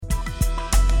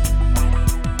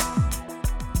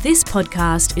This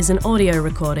podcast is an audio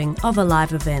recording of a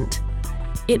live event.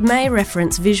 It may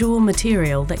reference visual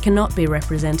material that cannot be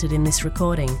represented in this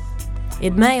recording.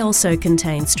 It may also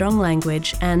contain strong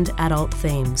language and adult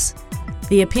themes.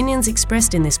 The opinions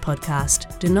expressed in this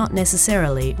podcast do not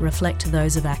necessarily reflect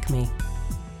those of ACMI.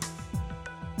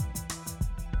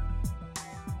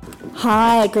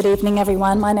 Hi, good evening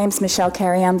everyone. My name's Michelle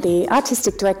Carey. I'm the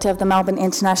Artistic Director of the Melbourne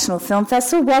International Film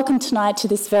Festival. Welcome tonight to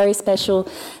this very special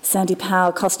Sandy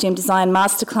Powell Costume Design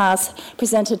Masterclass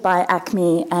presented by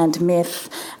ACMI and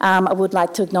MIF. I would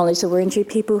like to acknowledge the Wurundjeri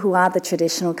people who are the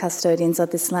traditional custodians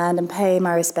of this land and pay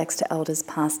my respects to elders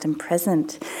past and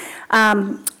present.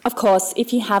 Of course,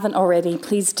 if you haven't already,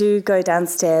 please do go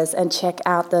downstairs and check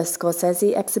out the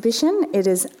Scorsese exhibition. It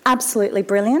is absolutely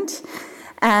brilliant.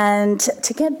 And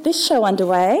to get this show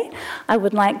underway, I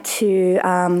would like to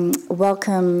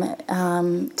welcome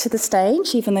to the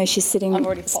stage, even though she's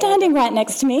standing right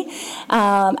next to me,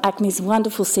 ACMI's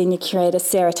wonderful senior curator,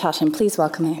 Sarah Tutton. Please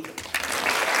welcome her.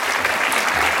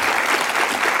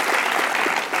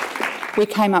 We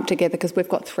came up together because we've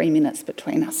got 3 minutes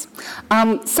between us.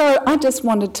 So I just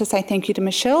wanted to say thank you to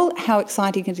Michelle, how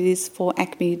exciting it is for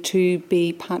ACMI to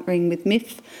be partnering with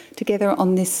MIF together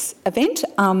on this event.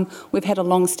 We've had a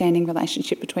long-standing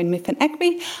relationship between MIF and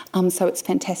ACMI, so it's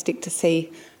fantastic to see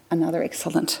another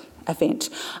excellent event.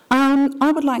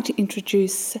 I would like to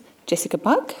introduce Jessica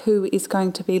Buck, who is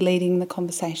going to be leading the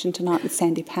conversation tonight with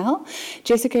Sandy Powell.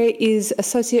 Jessica is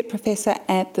Associate Professor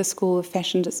at the School of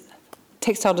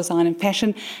Textile Design and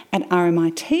Fashion at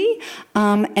RMIT,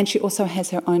 and she also has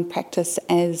her own practice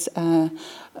as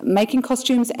making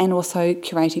costumes and also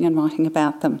curating and writing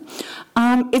about them.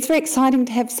 It's very exciting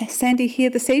to have Sandy here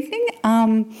this evening.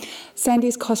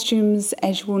 Sandy's costumes,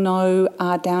 as you will know,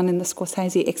 are down in the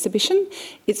Scorsese exhibition.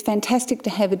 It's fantastic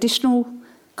to have additional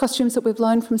costumes that we've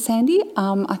loaned from Sandy.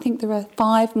 I think there are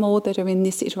 5 more that are in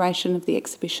this iteration of the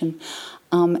exhibition.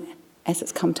 As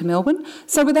it's come to Melbourne.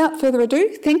 So without further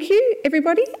ado, thank you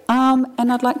everybody,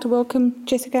 and I'd like to welcome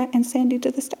Jessica and Sandy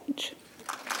to the stage.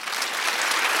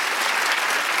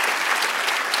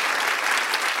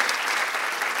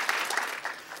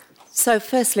 So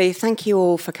firstly, thank you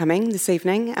all for coming this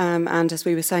evening, and as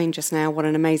we were saying just now, what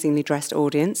an amazingly dressed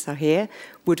audience are here.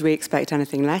 Would we expect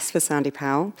anything less for Sandy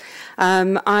Powell?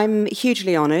 I'm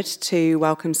hugely honoured to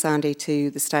welcome Sandy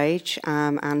to the stage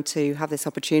and to have this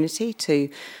opportunity to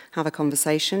have a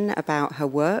conversation about her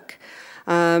work.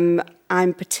 I'm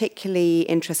particularly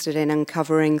interested in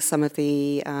uncovering some of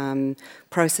the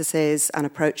processes and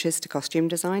approaches to costume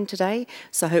design today,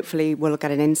 so hopefully we'll get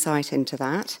an insight into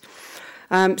that.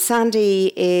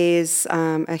 Sandy is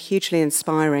a hugely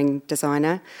inspiring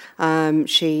designer.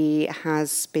 She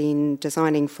has been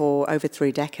designing for over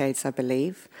 3 decades, I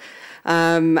believe.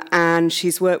 And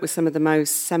she's worked with some of the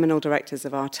most seminal directors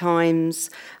of our times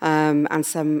and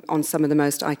on some of the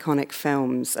most iconic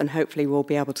films. And hopefully we'll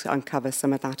be able to uncover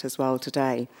some of that as well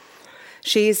today.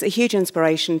 She's a huge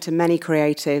inspiration to many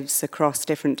creatives across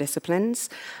different disciplines,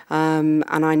 and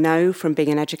I know from being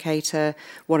an educator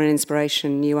what an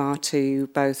inspiration you are to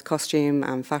both costume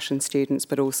and fashion students,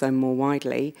 but also more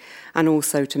widely, and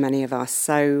also to many of us.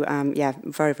 So,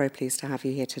 very, very pleased to have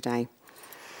you here today.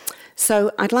 So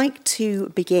I'd like to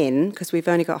begin, because we've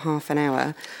only got half an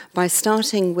hour, by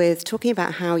starting with talking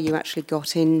about how you actually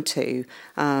got into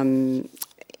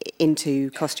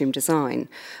costume design.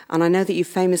 And I know that you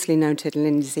famously noted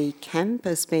Lindsay Kemp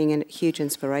as being a huge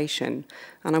inspiration.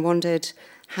 And I wondered,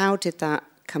 how did that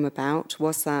come about?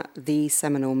 Was that the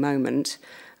seminal moment?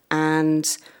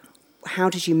 And how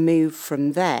did you move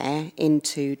from there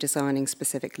into designing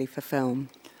specifically for film?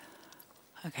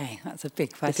 Okay, that's a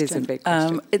big question. It is a big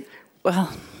question.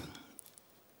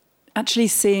 Actually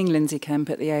seeing Lindsay Kemp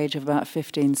at the age of about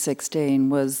 15, 16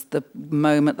 was the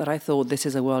moment that I thought this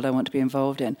is a world I want to be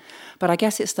involved in. But I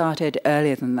guess it started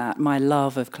earlier than that. My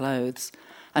love of clothes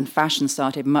and fashion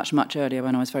started much, much earlier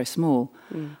when I was very small.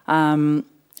 It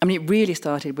really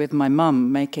started with my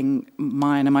mum making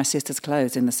mine and my sister's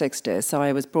clothes in the 60s. So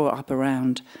I was brought up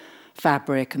around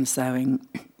fabric and sewing,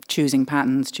 choosing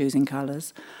patterns, choosing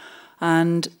colours.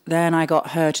 And then I got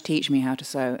her to teach me how to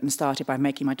sew and started by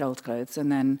making my doll's clothes and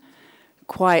then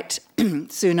quite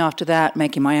soon after that,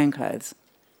 making my own clothes.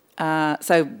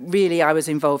 So really, I was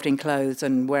involved in clothes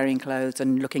and wearing clothes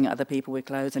and looking at other people with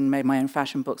clothes and made my own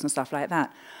fashion books and stuff like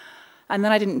that. And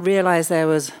then I didn't realise there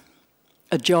was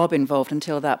a job involved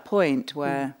until that point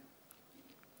where,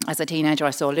 as a teenager,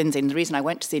 I saw Lindsay. And the reason I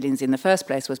went to see Lindsay in the first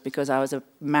place was because I was a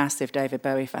massive David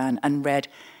Bowie fan and read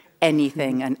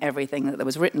anything and everything that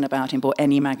was written about him, bought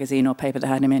any magazine or paper that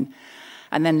had him in.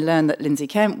 and then learned that Lindsay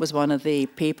Kemp was one of the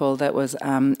people that was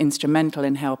instrumental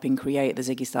in helping create the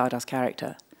Ziggy Stardust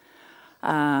character.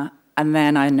 And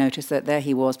then I noticed that there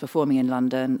he was performing in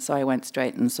London, so I went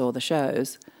straight and saw the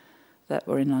shows that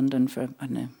were in London for, I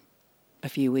don't know, a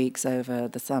few weeks over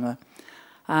the summer,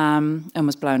 and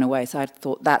was blown away. So I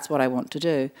thought, that's what I want to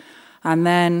do. And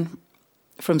then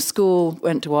from school,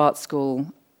 went to art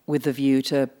school with the view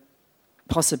to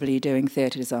possibly doing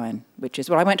theatre design, which is,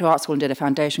 well, I went to art school and did a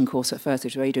foundation course at first,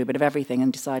 which is where you do a bit of everything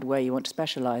and decide where you want to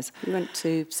specialise. You went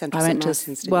to Central St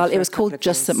Martin's? Well, it was called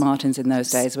just St Martin's in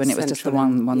those days, when it was just the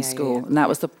one school. Yeah. And that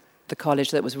was the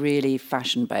college that was really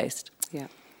fashion-based. Yeah.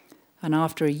 And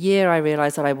after a year, I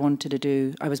realised that I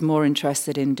was more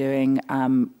interested in doing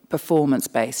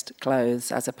performance-based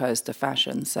clothes as opposed to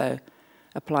fashion, so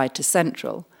applied to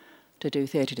Central to do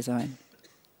theatre design.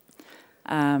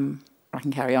 I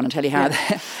can carry on and tell you how.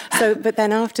 Yeah. But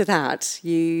then after that,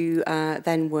 you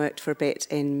then worked for a bit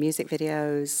in music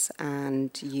videos,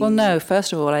 and you... Well, no.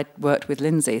 First of all, I worked with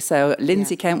Lindsay. So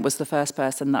Lindsay Kemp was the first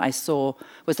person that I saw,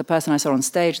 was the person I saw on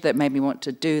stage that made me want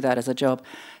to do that as a job.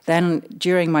 Then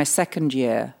during my second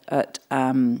year at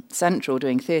Central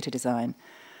doing theatre design,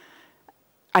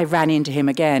 I ran into him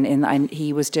again.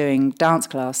 He was doing dance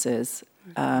classes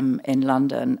in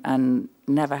London, and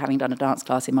never having done a dance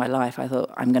class in my life, I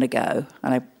thought, I'm going to go.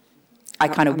 And I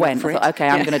kind of went. I thought, OK,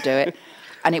 I'm going to do it.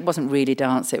 And it wasn't really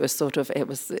dance. It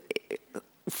was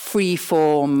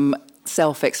free-form,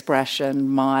 self-expression,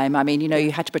 mime. I mean,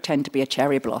 you had to pretend to be a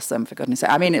cherry blossom, for goodness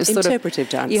sake. I mean, it was interpretive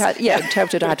dance.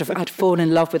 Interpretive. I had to fall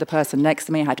in love with the person next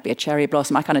to me. I had to be a cherry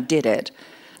blossom. I kind of did it.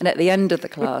 And at the end of the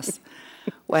class,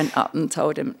 went up and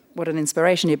told him what an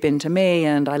inspiration he'd been to me,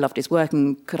 and I loved his work,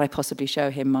 and could I possibly show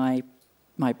him my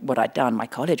what I'd done, my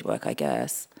college work, I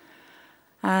guess.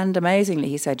 And amazingly,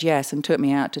 he said yes and took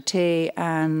me out to tea,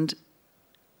 and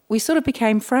we sort of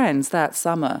became friends that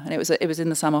summer. And it was in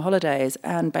the summer holidays,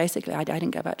 and basically I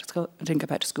didn't go back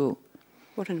to school.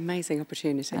 What an amazing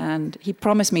opportunity! And he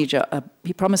promised me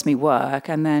work,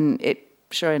 and then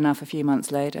sure enough, a few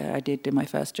months later, I did do my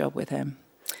first job with him.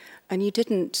 And you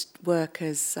didn't work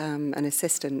as an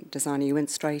assistant designer. You went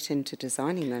straight into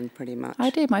designing then, pretty much. I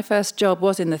did. My first job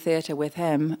was in the theatre with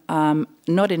him,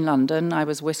 not in London. I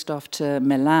was whisked off to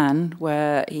Milan,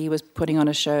 where he was putting on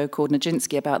a show called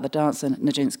Nijinsky, about the dancer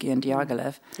Nijinsky and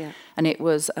Diaghilev. Yeah. And it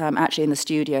was actually in the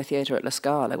Studio Theatre at La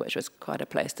Scala, which was quite a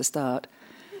place to start.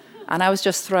 And I was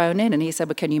just thrown in, and he said,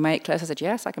 well, can you make clothes? I said,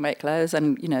 yes, I can make clothes.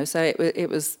 And, so it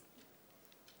was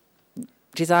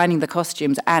designing the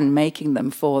costumes and making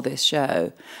them for this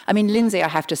show. I mean, Lindsay, I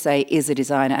have to say, is a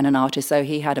designer and an artist, so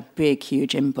he had a big,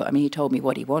 huge input. I mean, he told me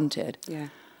what he wanted. Yeah.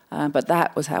 But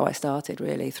that was how I started,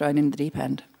 really, thrown in the deep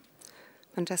end.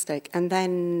 Fantastic. And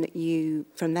then you,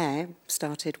 from there,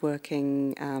 started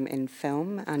working in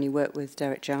film, and you worked with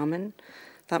Derek Jarman.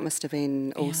 That must have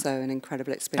been also an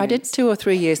incredible experience. I did 2 or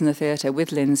 3 years in the theatre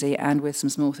with Lindsay and with some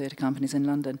small theatre companies in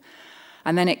London.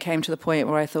 And then it came to the point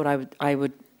where I thought I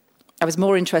was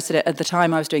more interested, at the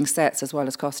time I was doing sets as well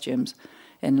as costumes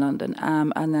in London.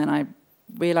 And then I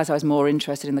realised I was more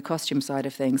interested in the costume side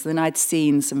of things. Then I'd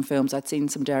seen some films. I'd seen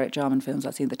some Derek Jarman films.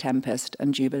 I'd seen The Tempest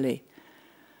and Jubilee.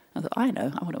 I thought, I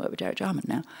want to work with Derek Jarman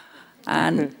now.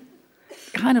 And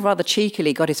kind of rather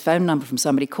cheekily got his phone number from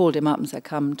somebody, called him up and said,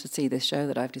 come to see this show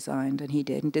that I've designed. And he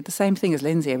did, and did the same thing as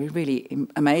Lindsay. I mean, really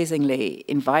amazingly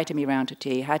invited me round to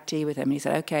tea, had tea with him. And he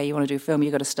said, OK, you want to do film,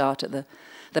 you've got to start at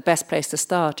the best place to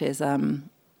start is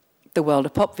the world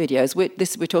of pop videos.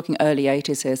 We're talking early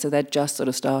 80s here, so they'd just sort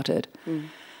of started. Mm.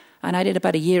 And I did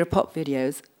about a year of pop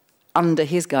videos under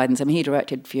his guidance. I mean, he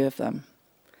directed a few of them.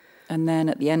 And then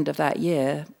at the end of that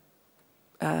year,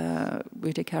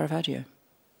 we did Caravaggio,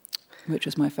 which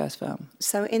was my first film.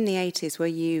 So in the 80s, were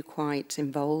you quite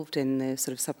involved in the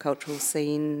sort of subcultural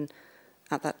scene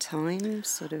at that time,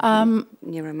 sort of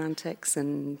New Romantics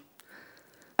and...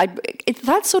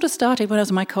 that sort of started when I was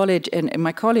in my college, in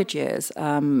my college years,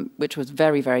 which was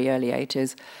very, very early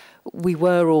 80s. We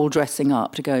were all dressing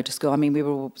up to go to school. I mean, we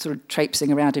were all sort of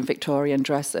traipsing around in Victorian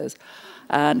dresses.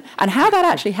 And how that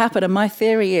actually happened, and my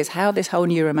theory is how this whole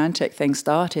New Romantic thing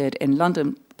started in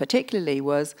London particularly,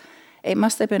 was it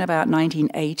must have been about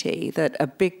 1980 that a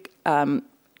big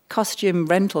costume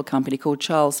rental company called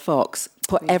Charles Fox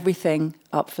put everything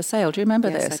up for sale. Do you remember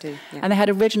this? Yes, I do. Yeah. And they had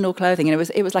original clothing, and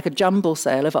it was like a jumble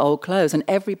sale of old clothes, and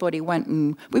everybody went,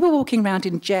 and we were walking around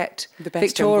in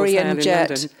Victorian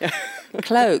jet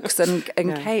cloaks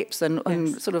and capes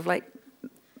and sort of like,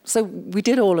 so we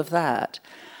did all of that.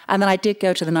 And then I did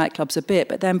go to the nightclubs a bit,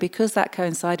 but then because that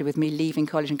coincided with me leaving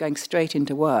college and going straight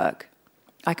into work,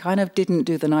 I kind of didn't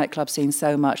do the nightclub scene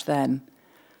so much then.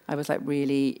 I was like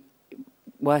really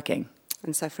working.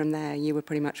 And so from there, you were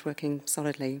pretty much working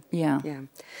solidly. Yeah.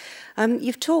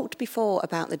 You've talked before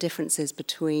about the differences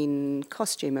between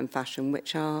costume and fashion,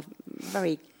 which are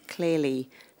very clearly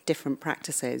different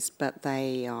practices, but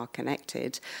they are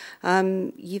connected.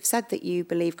 You've said that you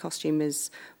believe costume is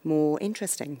more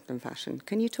interesting than fashion.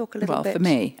 Can you talk a little bit? Well, for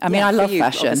me, I mean, I love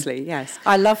fashion. Obviously, yes.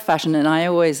 I love fashion, and I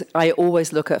always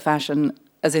look at fashion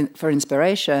for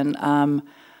inspiration.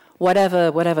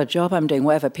 Whatever job I'm doing,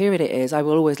 whatever period it is, I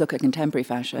will always look at contemporary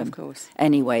fashion. Of course.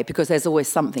 Anyway, because there's always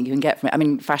something you can get from it. I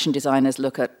mean, fashion designers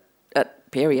look at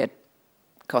period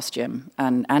costume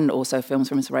and also films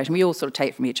from inspiration. We all sort of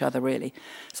take from each other, really.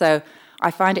 So I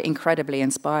find it incredibly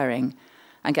inspiring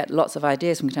and get lots of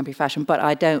ideas from contemporary fashion, but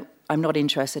I'm not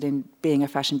interested in being a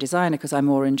fashion designer because I'm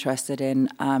more interested in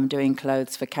doing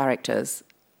clothes for characters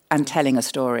and telling a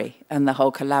story and the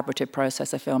whole collaborative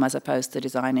process of film, as opposed to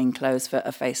designing clothes for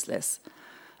a faceless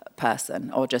person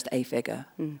or just a figure.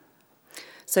 Mm.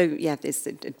 So, yeah, it's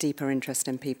a deeper interest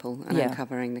in people and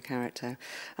uncovering the character.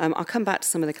 I'll come back to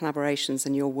some of the collaborations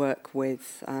and your work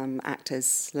with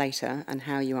actors later and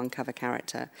how you uncover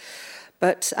character.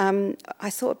 But I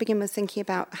thought I'd begin with thinking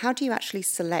about how do you actually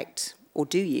select, or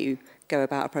do you go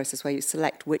about a process where you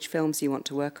select which films you want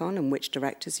to work on and which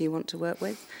directors you want to work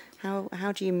with?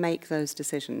 How do you make those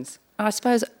decisions? I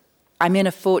suppose I'm in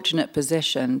a fortunate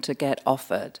position to get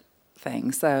offered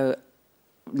things, so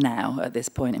now at this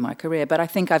point in my career, but I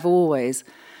think I've always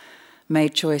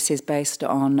made choices based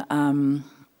on,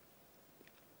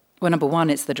 well, number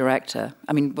one, it's the director.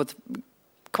 I mean,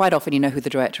 quite often you know who the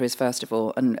director is, first of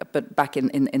all, but back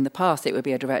in the past it would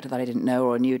be a director that I didn't know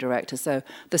or a new director, so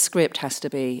the script has to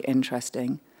be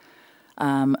interesting.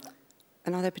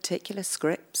 And are there particular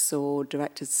scripts or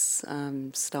directors'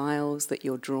 styles that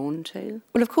you're drawn to?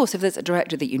 Well, of course, if there's a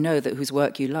director that you know whose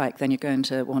work you like, then you're going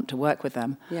to want to work with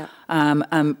them. Yeah.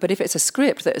 But if it's a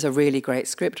script that is a really great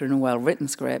script and a well-written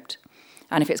script,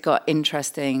 and if it's got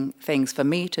interesting things for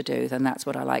me to do, then that's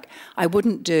what I like.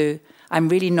 I'm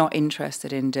really not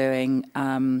interested in doing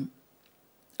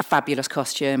a fabulous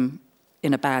costume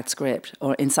in a bad script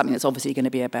or in something that's obviously going to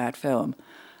be a bad film.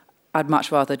 I'd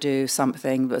much rather do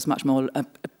something that's much more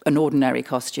an ordinary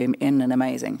costume in an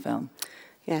amazing film.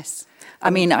 Yes. I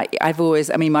mean,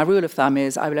 my rule of thumb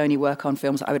is I will only work on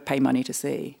films I would pay money to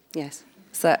see. Yes.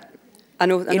 So,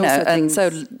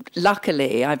 so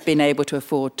luckily I've been able to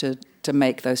afford to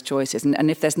make those choices. And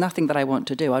if there's nothing that I want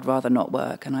to do, I'd rather not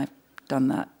work. And I've done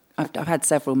that. I've had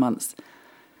several months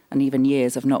and even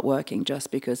years of not working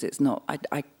just because it's not.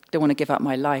 I don't want to give up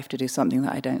my life to do something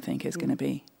that I don't think is going to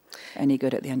be any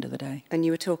good at the end of the day. And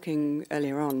you were talking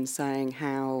earlier on saying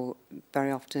how very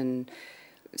often,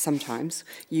 sometimes,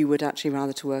 you would actually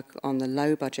rather to work on the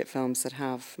low-budget films that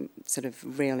have sort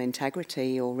of real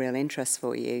integrity or real interest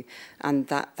for you, and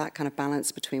that kind of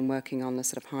balance between working on the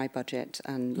sort of high-budget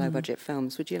and low-budget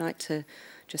films. Would you like to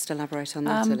just elaborate on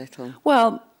that a little?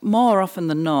 Well, more often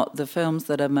than not, the films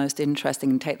that are most interesting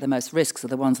and take the most risks are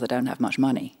the ones that don't have much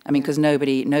money. I mean, because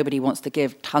nobody wants to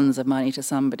give tons of money to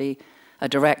somebody, a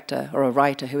director or a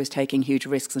writer who is taking huge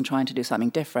risks and trying to do something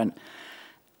different.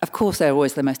 Of course, they're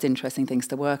always the most interesting things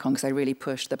to work on because they really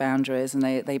push the boundaries and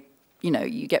they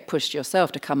you get pushed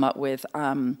yourself to come up with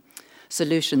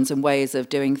solutions and ways of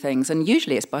doing things. And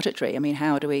usually it's budgetary. I mean,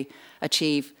 how do we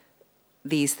achieve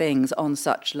these things on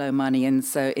such low money and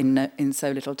so in so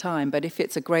little time? But if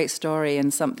it's a great story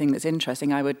and something that's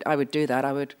interesting, I would do that.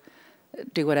 I would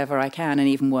do whatever I can and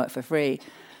even work for free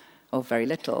or very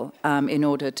little in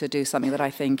order to do something that I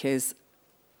think is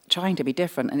trying to be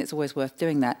different, and it's always worth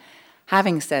doing that.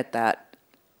 Having said that,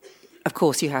 of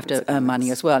course, you have to earn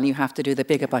money as well, and you have to do the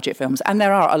bigger budget films. And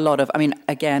there are a lot of, I mean,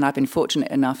 again, I've been fortunate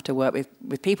enough to work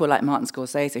with people like Martin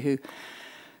Scorsese,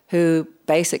 who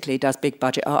basically does big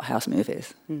budget art house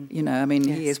movies. You know, I mean,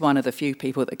 he is one of the few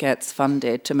people that gets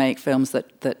funded to make films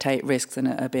that take risks and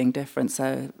are being different.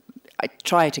 So I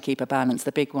try to keep a balance.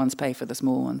 The big ones pay for the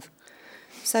small ones.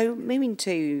 So moving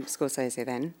to Scorsese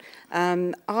then,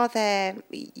 are there,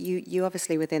 you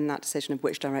obviously within that decision of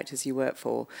which directors you work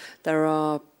for, there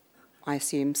are, I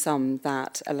assume, some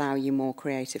that allow you more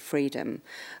creative freedom.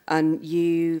 And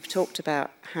you've talked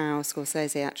about how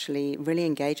Scorsese actually really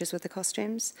engages with the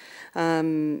costumes.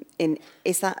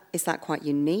 Is that quite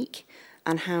unique?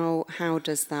 And how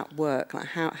does that work? Like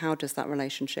how does that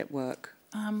relationship work?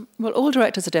 Well, all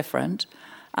directors are different.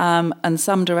 And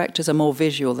some directors are more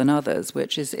visual than others,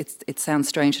 which is, it sounds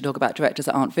strange to talk about directors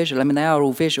that aren't visual. I mean, they are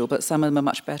all visual, but some of them are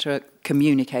much better at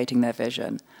communicating their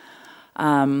vision.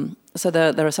 So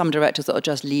there are some directors that will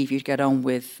just leave you to get on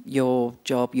with your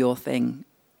job, your thing,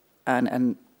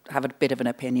 and have a bit of an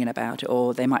opinion about it,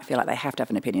 or they might feel like they have to have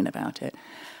an opinion about it.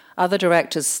 Other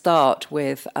directors start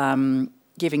with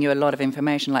giving you a lot of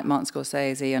information, like Martin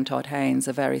Scorsese and Todd Haynes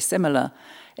are very similar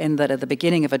in that at the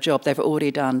beginning of a job, they've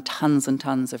already done tons and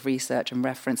tons of research and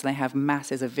reference, and they have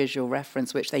masses of visual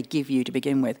reference, which they give you to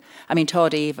begin with. I mean,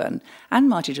 Todd even, and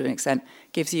Marty to an extent,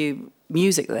 gives you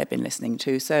music that they've been listening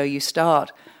to. So you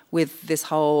start with this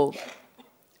whole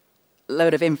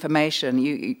load of information.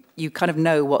 You kind of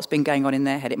know what's been going on in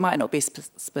their head. It might not be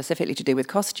specifically to do with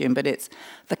costume, but it's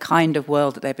the kind of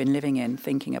world that they've been living in,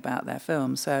 thinking about their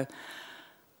film. So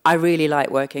I really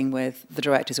like working with the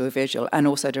directors who are visual and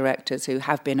also directors who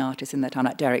have been artists in their time.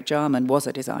 Like Derek Jarman was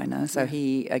a designer, so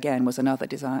he, again, was another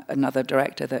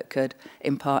director that could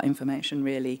impart information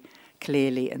really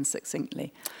clearly and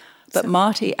succinctly. But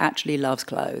Marty actually loves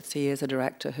clothes. He is a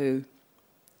director who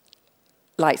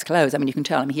likes clothes. I mean, you can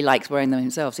tell him he likes wearing them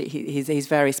himself. So he's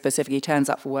very specific. He turns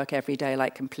up for work every day,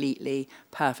 like completely,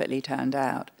 perfectly turned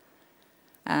out.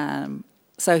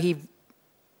 So he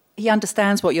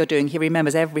understands what you're doing. He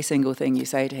remembers every single thing you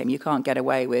say to him. You can't get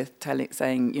away with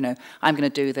saying, you know, I'm going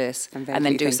to do this and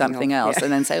then do something else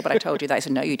and then say, oh, but I told you that. He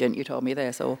said, no, you didn't. You told me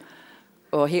this. Or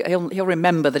he'll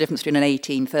remember the difference between an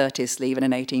 1830s sleeve and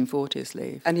an 1840s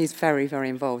sleeve. And he's very, very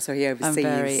involved, so he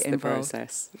oversees the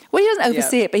process. Well, he doesn't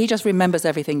oversee it, but he just remembers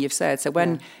everything you've said. So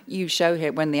when you show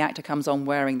him, when the actor comes on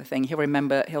wearing the thing, he'll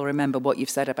remember what you've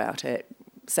said about it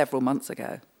several months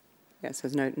ago. Yes, so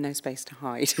there's no space to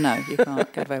hide. No, you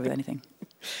can't get away with anything.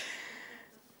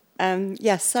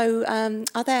 So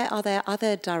are there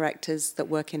other directors that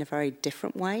work in a very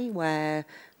different way, where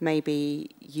maybe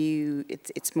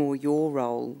it's more your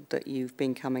role that you've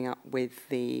been coming up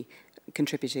with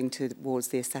contributing towards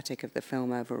the aesthetic of the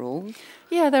film overall?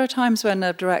 Yeah, there are times when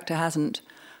a director hasn't.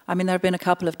 I mean, there have been a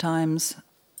couple of times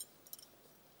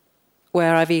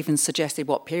where I've even suggested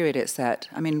what period it's set.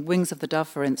 I mean, Wings of the Dove,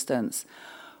 for instance,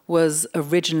 was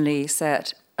originally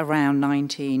set around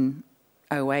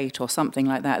 1908 or something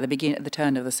like that, at the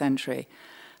turn of the century.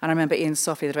 And I remember Ian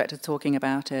Softly, the director, talking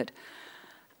about it.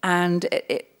 And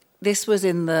this was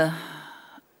in the,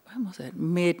 when was it,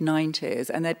 mid-90s,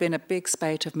 and there'd been a big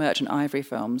spate of Merchant Ivory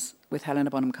films with Helena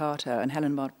Bonham Carter, and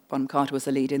Helena Bonham Carter was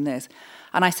the lead in this.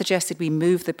 And I suggested we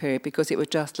move the period because it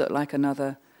would just look like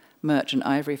another Merchant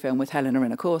Ivory film with Helena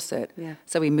in a corset. Yeah.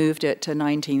 So we moved it to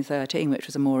 1913, which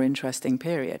was a more interesting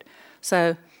period.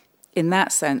 So in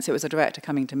that sense, it was a director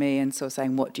coming to me and sort of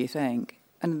saying, what do you think?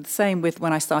 And the same with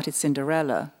when I started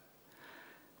Cinderella,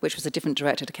 which was a different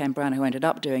director to Ken Branagh who ended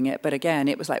up doing it. But again,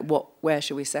 it was like, where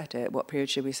should we set it? What period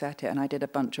should we set it? And I did a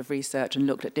bunch of research and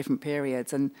looked at different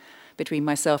periods. And between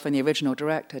myself and the original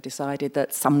director, decided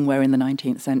that somewhere in the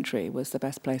 19th century was the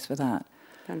best place for that.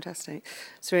 Fantastic.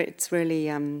 So it's really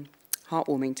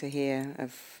heartwarming to hear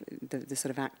of the sort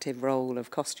of active role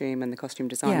of costume and the costume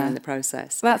designer in the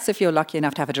process. That's if you're lucky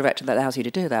enough to have a director that allows you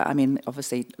to do that. I mean,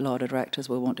 obviously, a lot of directors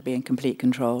will want to be in complete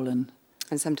control and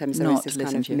sometimes there is this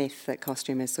kind of myth that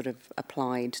costume is sort of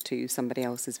applied to somebody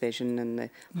else's vision and the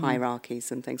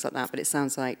hierarchies and things like that. But it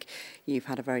sounds like you've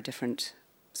had a very different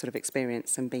sort of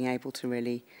experience and being able to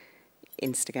really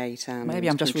instigate and maybe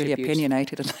I'm just really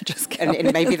opinionated and I just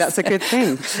and maybe that's a good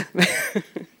thing.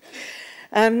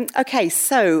 Okay,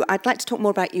 so I'd like to talk more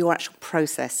about your actual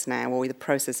process now, or the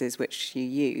processes which you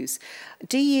use.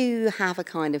 Do you have a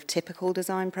kind of typical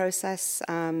design process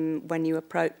when you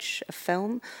approach a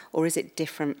film, or is it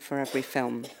different for every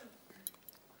film?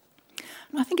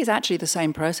 I think it's actually the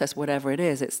same process, whatever it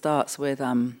is. It starts with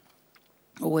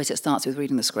always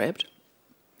reading the script.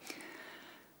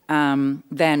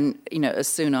 Then, as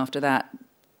soon after that,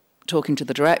 talking to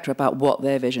the director about what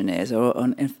their vision is, or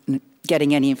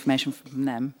getting any information from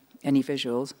them, any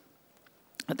visuals.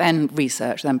 But then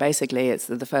research. Then basically, it's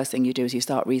the first thing you do is you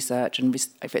start research, and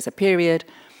if it's a period,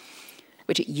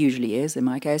 which it usually is in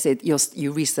my case,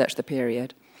 you research the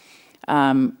period.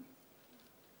 In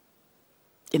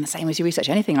the same way as you research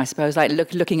anything, I suppose, like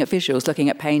looking at visuals, looking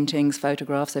at paintings,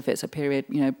 photographs, if it's a period,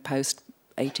 post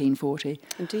 1840.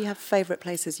 And do you have favourite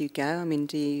places you go? I mean,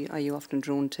 are you often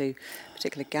drawn to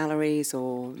particular galleries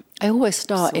or? I always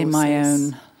start in my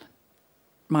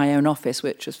own office,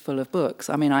 which is full of books.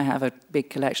 I mean, I have a big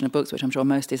collection of books, which I'm sure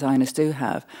most designers do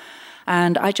have,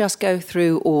 and I just go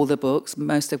through all the books,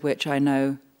 most of which I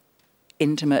know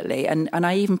intimately, and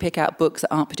I even pick out books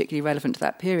that aren't particularly relevant to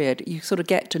that period. You sort of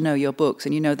get to know your books,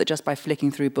 and you know that just by flicking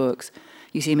through books,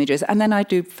 you see images. And then I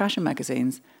do fashion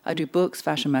magazines. I do books,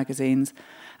 fashion magazines.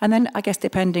 And then I guess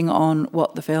depending on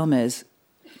what the film is,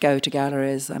 go to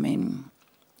galleries. I mean,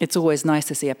 it's always nice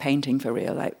to see a painting for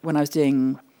real. Like when I was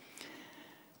doing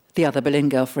The Other Berlin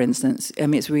Girl, for instance,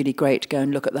 it's really great to go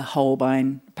and look at the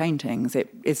Holbein paintings.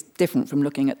 It's different from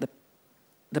looking at the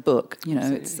the book,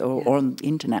 or on the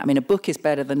internet. I mean, a book is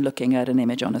better than looking at an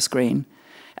image on a screen,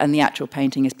 and the actual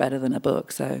painting is better than a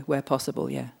book. So where possible,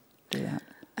 do that.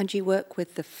 And do you work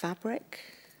with the fabric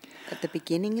at the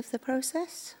beginning of the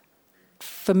process?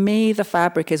 For me, the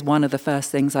fabric is one of the first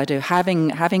things I do.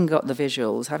 Having got the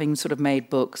visuals, having sort of made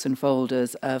books and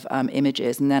folders of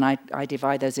images, and then I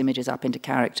divide those images up into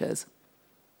characters.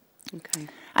 Okay.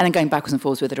 And then going backwards and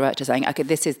forwards with the director, saying, "Okay,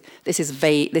 this is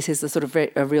the sort of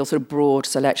a real sort of broad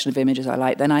selection of images I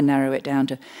like." Then I narrow it down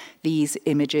to these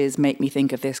images make me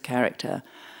think of this character,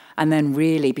 and then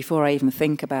really before I even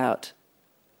think about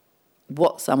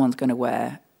what someone's going to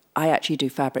wear, I actually do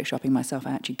fabric shopping myself.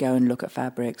 I actually go and look at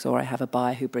fabrics, or I have a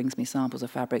buyer who brings me samples of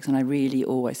fabrics, and I really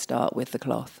always start with the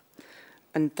cloth.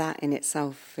 And that in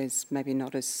itself is maybe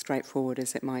not as straightforward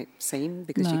as it might seem,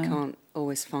 because you can't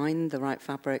always find the right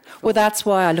fabric. Well, that's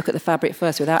why I look at the fabric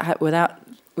first. Without,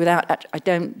 I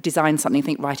don't design something and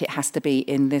think, right, it has to be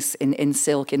in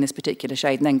silk in this particular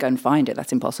shade, and then go and find it.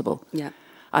 That's impossible. Yeah.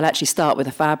 I'll actually start with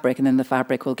a fabric, and then the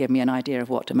fabric will give me an idea of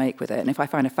what to make with it. And if I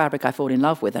find a fabric I fall in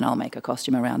love with, then I'll make a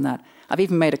costume around that. I've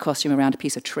even made a costume around a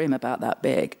piece of trim about that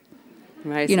big.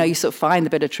 Amazing. You sort of find the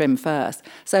bit of trim first.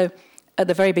 So at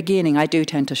the very beginning, I do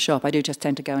tend to shop. I do just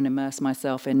tend to go and immerse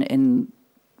myself in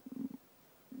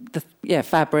the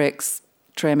fabrics,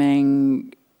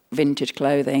 trimming, vintage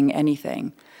clothing,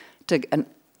 anything,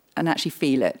 and actually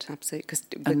feel it. Absolutely.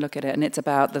 And look at it. And it's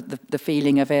about the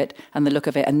feeling of it and the look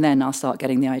of it, and then I'll start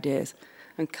getting the ideas.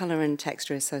 And colour and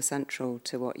texture is so central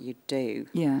to what you do.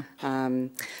 Yeah.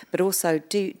 But also,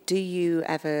 do you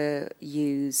ever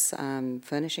use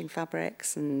furnishing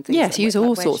fabrics and things? Yes, use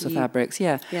all sorts of fabrics,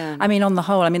 yeah. I mean, on the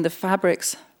whole, the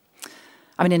fabrics...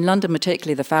 in London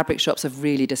particularly, the fabric shops have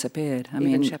really disappeared.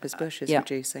 Even Shepherd's Bush is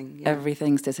reducing. Yeah.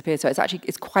 Everything's disappeared. So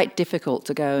it's quite difficult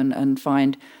to go and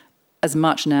find as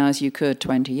much now as you could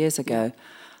 20 years ago.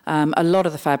 A lot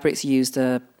of the fabrics used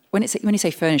when you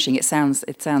say furnishing, it sounds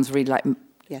really like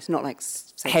it's not like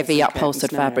heavy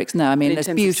upholstered fabrics. No, there's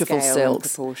beautiful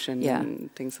silks, proportion,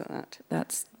 and things like that.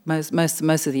 That's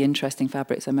most of the interesting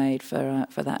fabrics are made for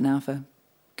that now, for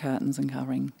curtains and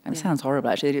covering. It sounds horrible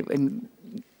actually.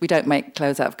 We don't make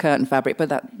clothes out of curtain fabric,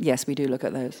 but yes, we do look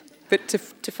at those. But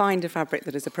to find a fabric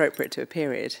that is appropriate to a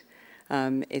period.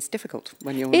 It's difficult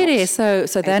when you're. It is. So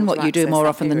then what you do more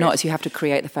often than not is you have to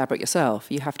create the fabric yourself.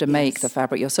 You have to make the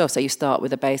fabric yourself. So you start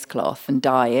with a base cloth and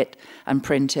dye it and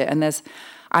print it.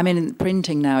 And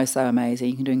printing now is so amazing.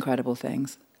 You can do incredible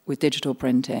things with digital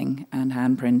printing and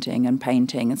hand printing and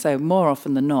painting. And so more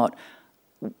often than not,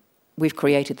 we've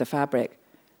created the fabric.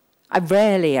 I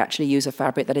rarely actually use a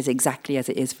fabric that is exactly as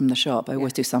it is from the shop. I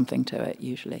always do something to it,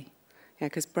 usually. Yeah,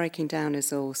 because breaking down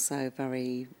is also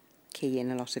very key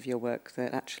in a lot of your work,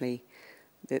 that actually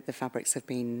the fabrics have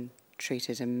been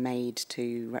treated and made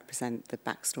to represent the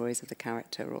backstories of the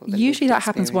character. Or the usually that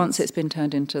happens once it's been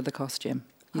turned into the costume.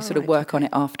 You sort of work on it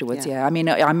afterwards, I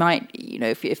might,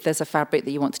 if there's a fabric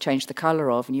that you want to change the colour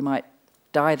of, and you might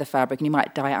dye the fabric, and you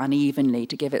might dye it unevenly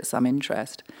to give it some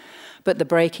interest. But the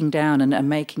breaking down and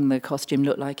making the costume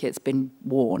look like it's been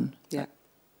worn. Yeah.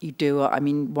 You do,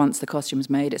 once the costume's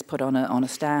made, it's put on a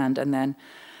stand, and then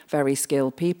very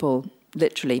skilled people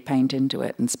literally paint into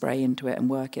it and spray into it and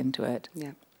work into it.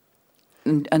 Yeah.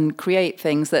 And create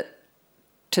things that,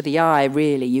 to the eye,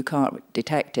 really, you can't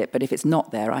detect it, but if it's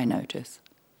not there, I notice.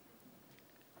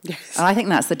 Yes. And I think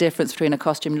that's the difference between a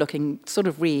costume looking sort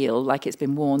of real, like it's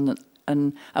been worn,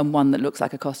 and one that looks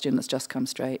like a costume that's just come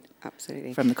straight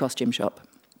from the costume shop.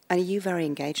 And are you very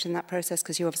engaged in that process?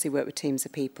 Because you obviously work with teams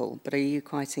of people, but are you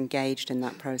quite engaged in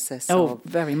that process? Oh,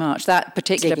 very much. That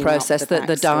particular process,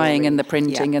 the dyeing and the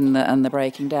printing and the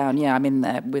breaking down. Yeah, I'm in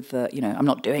there with the. I'm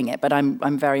not doing it, but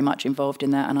I'm very much involved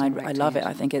in that, and I love it.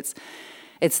 I think it's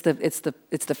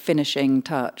the finishing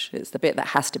touch. It's the bit that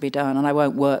has to be done, and I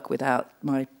won't work without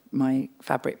my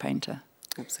fabric painter.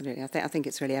 Absolutely, I think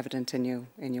it's really evident in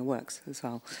your works as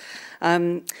well.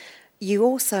 You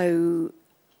also,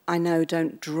 I know,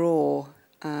 don't draw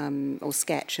or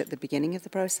sketch at the beginning of the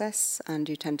process, and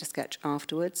you tend to sketch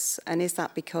afterwards. And is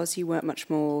that because you work much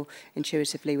more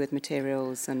intuitively with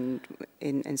materials and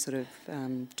in sort of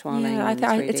toiling? Yeah,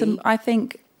 I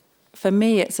think for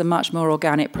me it's a much more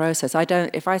organic process.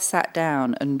 If I sat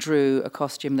down and drew a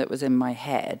costume that was in my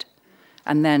head,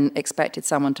 and then expected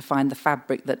someone to find the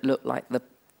fabric that looked like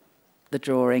the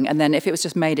drawing, and then if it was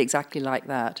just made exactly like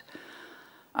that,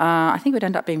 I think it would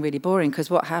end up being really boring,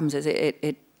 because what happens is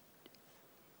it's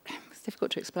difficult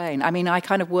to explain. I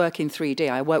kind of work in 3D.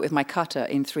 I work with my cutter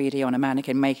in 3D on a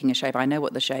mannequin, making a shape. I know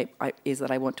what the shape is that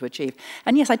I want to achieve.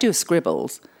 And yes, I do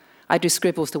scribbles. I do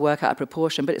scribbles to work out a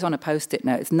proportion, but it's on a Post-it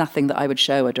note. It's nothing that I would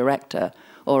show a director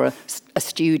or a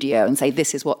studio and say,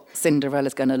 this is what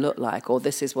Cinderella's going to look like, or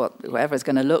this is what whatever's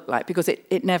going to look like, because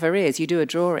it never is. You do a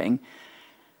drawing,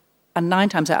 and 9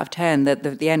 times out of 10,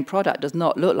 the end product does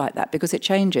not look like that, because it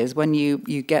changes. When you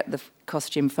get the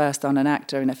costume first on an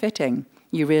actor in a fitting,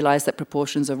 you realise that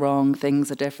proportions are wrong,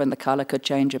 things are different, the colour could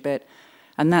change a bit.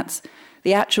 And that's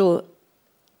the actual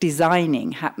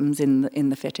designing happens in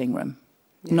the fitting room,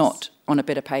 yes. Not on a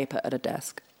bit of paper at a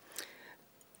desk.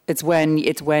 It's when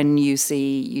you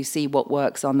see what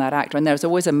works on that actor. And there's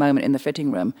always a moment in the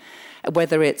fitting room,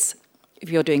 whether it's if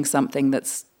you're doing something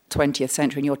that's 20th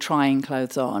century and you're trying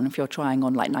clothes on, if you're trying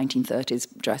on like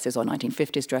 1930s dresses or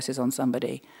 1950s dresses on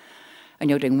somebody, and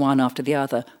you're doing one after the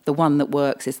other, the one that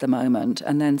works is the moment.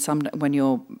 And then when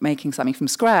you're making something from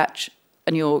scratch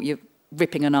and you're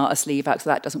ripping a sleeve out so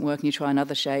that doesn't work and you try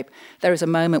another shape, there is a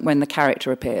moment when the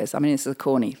character appears. I mean, it's a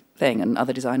corny thing, and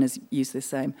other designers use this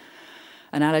same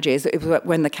analogy, is that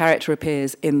when the character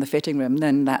appears in the fitting room,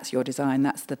 then that's your design.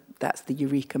 That's the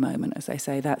eureka moment, as they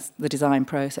say. That's the design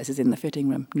process is in the fitting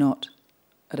room, not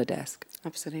at a desk.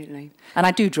 Absolutely. And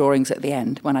I do drawings at the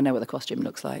end when I know what the costume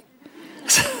looks like.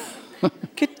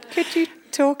 Could you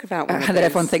talk about one of and then those?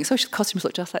 Everyone thinks, costumes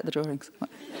look just like the drawings.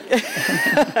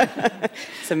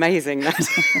 It's amazing,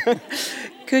 that.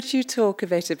 Could you talk a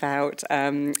bit about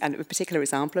a particular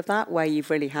example of that, where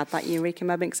you've really had that eureka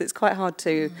moment? Because it's quite hard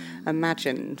to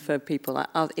imagine for people.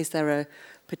 Is there a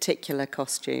particular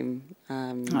costume?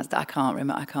 I can't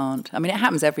remember. I can't. I mean, it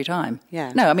happens every time.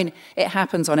 Yeah. No, I mean, it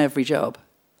happens on every job.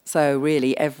 So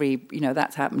really,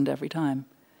 that's happened every time.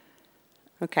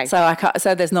 Okay. So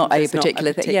there's not a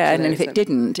particular thing. Yeah, and if it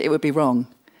didn't, it would be wrong.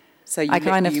 So you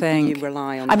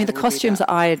rely on. I mean, the costumes that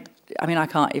I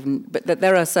can't even. But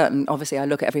there are certain. Obviously, I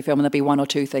look at every film, and there'll be one or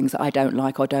two things that I don't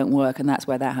like or don't work, and that's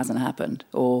where that hasn't happened.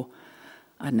 Or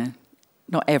I don't know.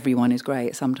 Not everyone is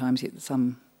great. Sometimes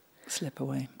some slip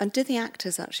away. And do the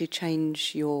actors actually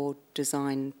change your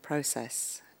design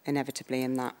process inevitably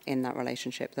in that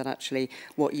relationship? That actually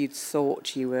what you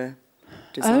thought you were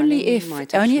Only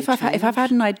if I've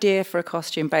had an idea for a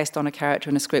costume based on a character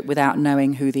in a script without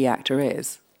knowing who the actor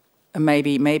is, and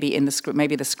maybe in the script,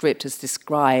 maybe the script has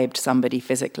described somebody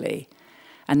physically,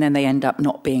 and then they end up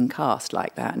not being cast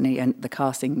like that, and the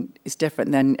casting is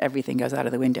different. Then everything goes out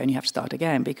of the window, and you have to start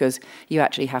again, because you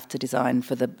actually have to design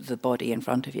for the body in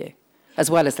front of you,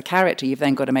 as well as the character. You've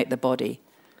then got to make the body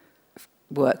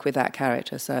work with that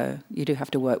character. So you do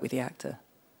have to work with the actor.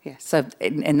 Yes. So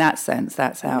in that sense,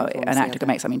 that's how an actor can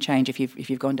make something change if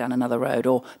you've gone down another road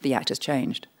or the actor's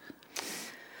changed.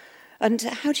 And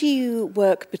how do you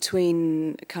work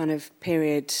between kind of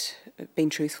period, being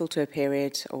truthful to a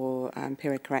period, or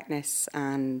period correctness,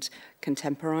 and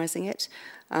contemporising it?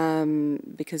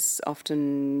 Because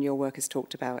often your work is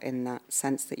talked about in that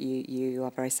sense that you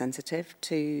are very sensitive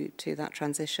to that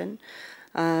transition.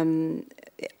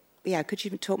 Yeah, could you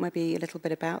talk maybe a little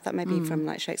bit about that, maybe from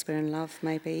like Shakespeare in Love,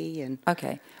 maybe? And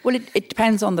okay. Well, it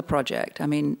depends on the project. I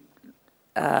mean,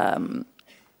 about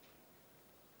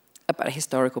a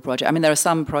historical project. I mean, there are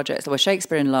some projects where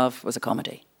Shakespeare in Love was a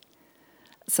comedy.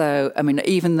 So, I mean,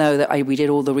 even though we did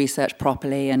all the research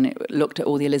properly and looked at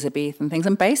all the Elizabethan things,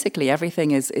 and basically everything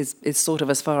is sort of,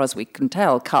 as far as we can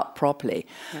tell, cut properly.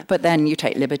 Yeah. But then you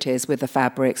take liberties with the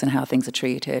fabrics and how things are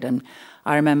treated. And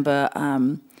I remember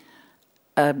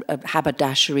a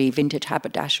vintage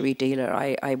haberdashery dealer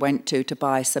I went to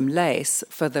buy some lace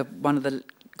for one of the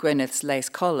Gwyneth's lace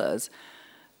collars,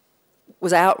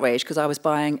 was outraged because I was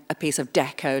buying a piece of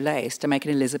deco lace to make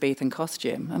an Elizabethan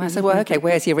costume. And I said, well, okay,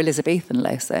 where's your Elizabethan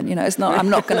lace then? You know, I'm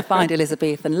not going to find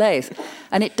Elizabethan lace.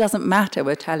 And it doesn't matter,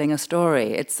 we're telling a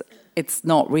story. It's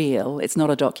not real, it's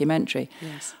not a documentary.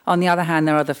 Yes. On the other hand,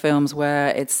 there are other films where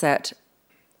it's set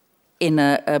in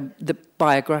the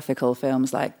biographical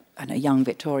films, like, I know, Young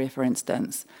Victoria, for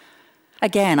instance.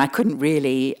 Again, I couldn't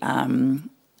really...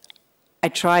 I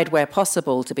tried where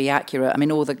possible to be accurate. I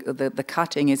mean, all the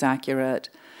cutting is accurate,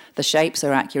 the shapes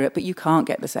are accurate, but you can't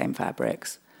get the same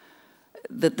fabrics.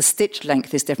 The stitch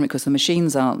length is different because the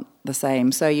machines aren't the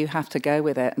same, so you have to go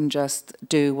with it and just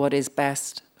do what is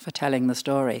best for telling the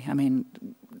story. I mean,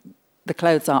 the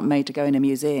clothes aren't made to go in a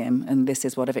museum, and this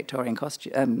is what a Victorian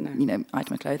costume,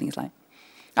 item of clothing is like.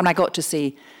 And I got to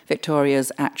see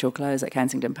Victoria's actual clothes at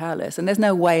Kensington Palace, and there's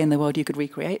no way in the world you could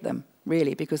recreate them,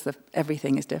 really, because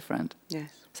everything is different.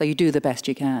 Yes. So you do the best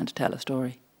you can to tell a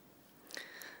story.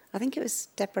 I think it was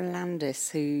Deborah Landis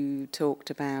who talked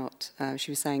about,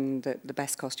 she was saying that the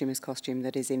best costume is costume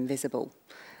that is invisible.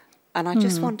 And I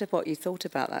just wondered what you thought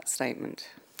about that statement.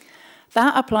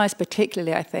 That applies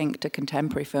particularly, I think, to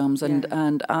contemporary films, and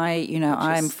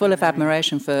I'm full of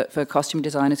admiration for costume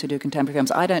designers who do contemporary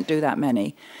films. I don't do that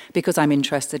many because I'm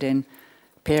interested in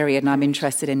period and I'm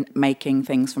interested in making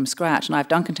things from scratch. And I've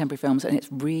done contemporary films, and it's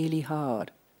really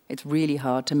hard. It's really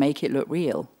hard to make it look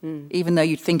real, even though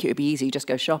you'd think it would be easy, you just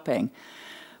go shopping.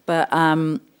 But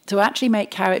to actually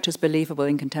make characters believable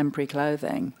in contemporary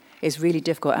clothing is really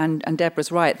difficult. And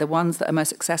Deborah's right, the ones that are most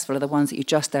successful are the ones that you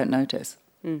just don't notice.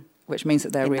 Which means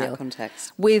that they're real. In that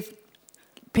context. With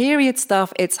period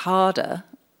stuff, it's harder.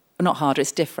 Not harder,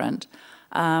 it's different.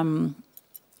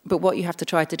 But what you have to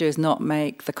try to do is not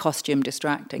make the costume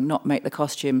distracting, not make the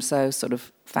costume so sort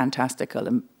of fantastical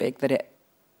and big that it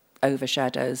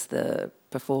overshadows the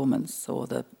performance or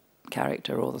the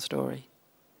character or the story.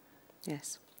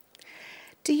 Yes.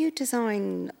 Do you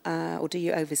design or do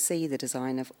you oversee the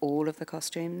design of all of the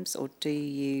costumes, or do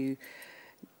you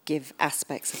give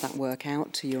aspects of that work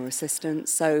out to your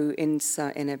assistants? So in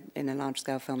a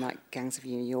large-scale film like Gangs of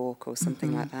New York or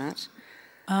something like that,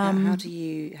 how do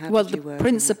you work? The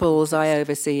principals, I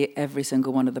oversee every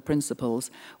single one of the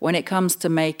principals. When it comes to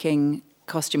making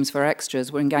costumes for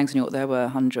extras, in Gangs of New York there were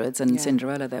hundreds, and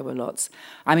Cinderella there were lots.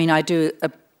 I mean, I do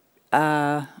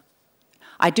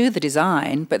the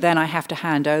design, but then I have to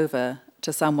hand over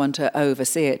to someone to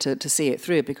oversee it, to see it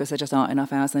through, because there just aren't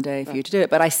enough hours in the day for you to do it.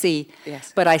 But I see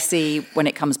when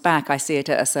it comes back, I see it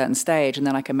at a certain stage, and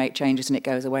then I can make changes and it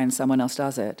goes away and someone else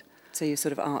does it. So you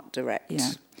sort of art direct.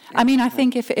 Yeah. I mean, I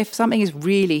think if something is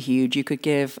really huge, you could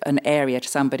give an area to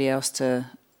somebody else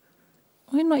to,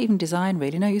 well, not even design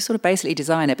really. No, you sort of basically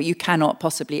design it, but you cannot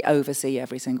possibly oversee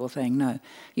every single thing. No,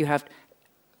 you have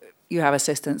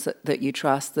assistants that you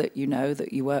trust, that you know,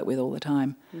 that you work with all the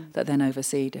time, that then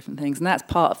oversee different things. And that's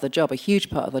part of the job. A huge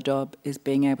part of the job is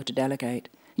being able to delegate.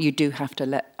 You do have to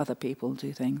let other people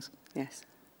do things. Yes,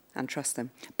 and trust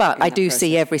them. But I do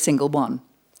see every single one.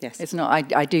 Yes. It's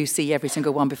not. I do see every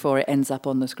single one before it ends up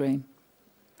on the screen.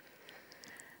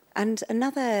 And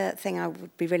another thing I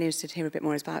would be really interested to hear a bit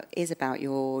more is about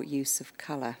your use of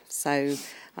colour. So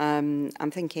I'm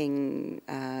thinking,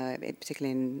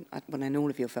 particularly in all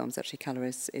of your films, actually, colour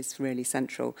is really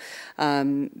central.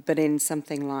 But in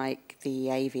something like The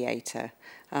Aviator,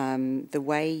 the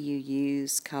way you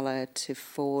use colour to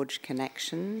forge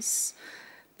connections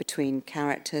between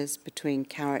characters, between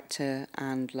character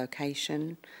and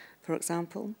location, for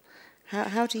example.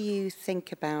 How do you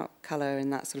think about colour in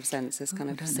that sort of sense, as kind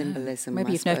of symbolism?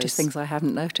 Maybe you've noticed things I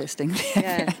haven't noticed.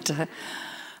 I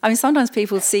mean, sometimes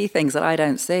people see things that I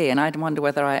don't see, and I wonder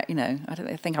whether I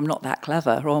think I'm not that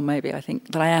clever, or maybe I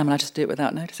think that I am, and I just do it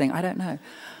without noticing. I don't know.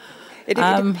 It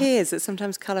appears that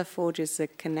sometimes colour forges a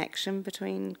connection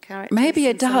between characters. Maybe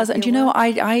it does, and you know,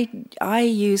 I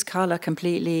use colour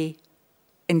completely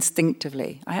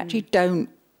instinctively. I actually don't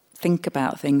think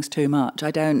about things too much.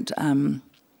 I don't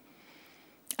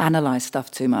analyse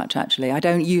stuff too much, actually. I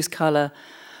don't use colour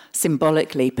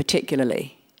symbolically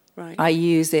particularly. Right. I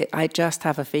use it, I just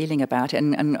have a feeling about it,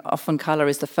 and often colour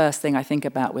is the first thing I think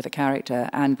about with a character,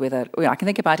 and I can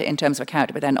think about it in terms of a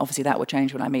character, but then obviously that will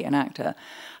change when I meet an actor.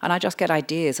 And I just get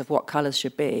ideas of what colours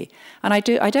should be. And I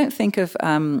don't think of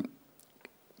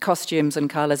costumes and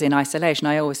colours in isolation.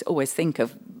 I always think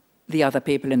of the other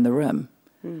people in the room.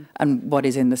 And what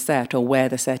is in the set, or where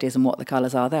the set is, and what the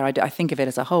colours are there. I think of it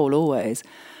as a whole always,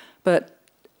 but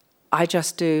I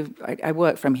just do. I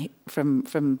work from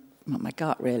my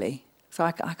gut really. So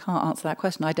I can't answer that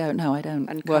question. I don't know. I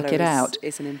don't work it out.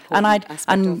 Is an important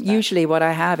aspect of that. Usually what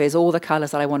I have is all the colours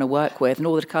that I want to work with, and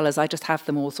all the colours I just have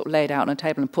them all sort of laid out on a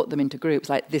table and put them into groups.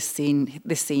 Like this scene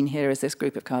here is this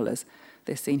group of colours.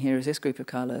 This scene here is this group of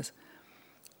colours,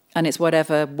 and it's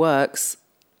whatever works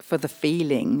for the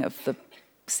feeling of the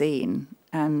scene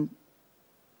and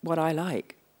what I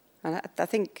like. And I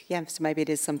think, so maybe it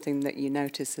is something that you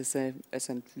notice as a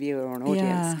viewer or an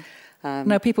audience. Yeah.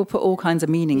 No, people put all kinds of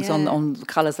meanings on the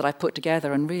colours that I put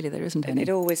together, and really there isn't any. It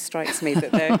always strikes me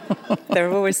that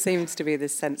there always seems to be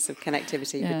this sense of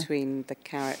connectivity between the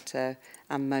character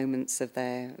and moments of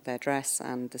their dress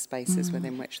and the spaces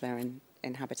within which they're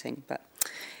inhabiting. But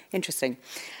interesting.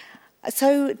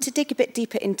 So to dig a bit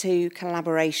deeper into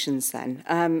collaborations then,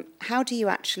 how do you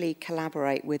actually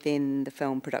collaborate within the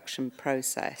film production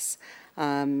process?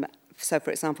 So, for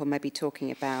example, maybe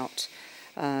talking about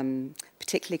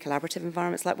particularly collaborative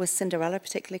environments, like was Cinderella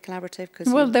particularly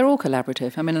collaborative? Well, they're all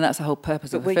collaborative. I mean, and that's the whole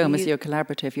purpose of the film, is you're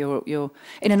collaborative. You're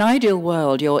in an ideal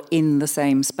world, you're in the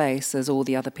same space as all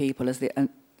the other people, as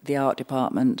the art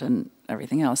department and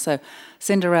everything else. So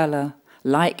Cinderella,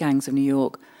 like Gangs of New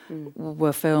York,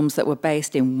 were films that were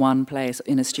based in one place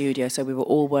in a studio, so we were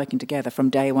all working together from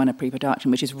day one of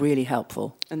pre-production, which is really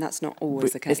helpful. And that's not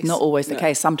always the case. It's not always the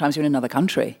case. Sometimes you're in another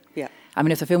country. Yeah. I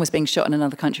mean, if the film was being shot in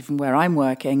another country from where I'm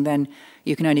working, then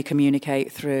you can only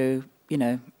communicate through,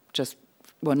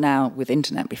 now with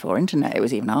internet, before internet, it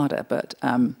was even harder, but,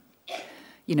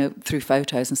 through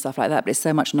photos and stuff like that. But it's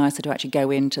so much nicer to actually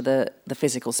go into the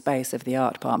physical space of the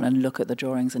art department and look at the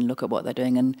drawings and look at what they're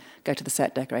doing and go to the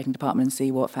set decorating department and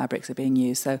see what fabrics are being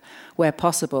used. So where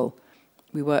possible,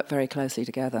 we work very closely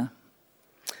together.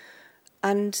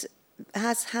 And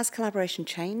has collaboration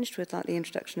changed with the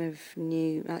introduction of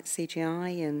new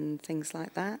CGI and things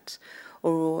like that?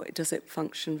 Or does it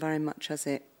function very much as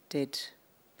it did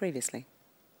previously?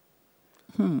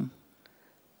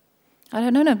 I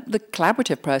don't know. No, the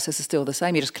collaborative process is still the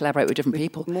same. You just collaborate with different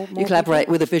people. More you collaborate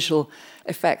with the visual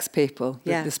effects people,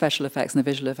 yeah. the special effects and the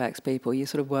visual effects people. You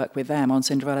sort of work with them. On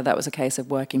Cinderella, that was a case of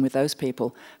working with those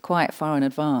people quite far in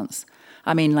advance.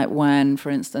 I mean, like when, for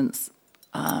instance,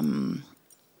 the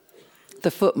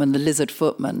footman, the lizard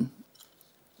footman,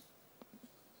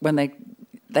 when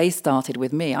they started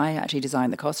with me, I actually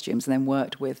designed the costumes and then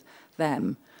worked with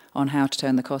them on how to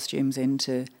turn the costumes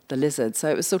into the lizards.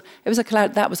 So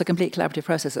that was a complete collaborative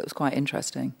process that was quite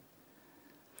interesting.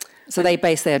 So they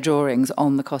based their drawings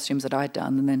on the costumes that I'd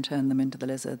done and then turned them into the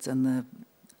lizards and the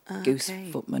goose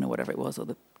footman or whatever it was, or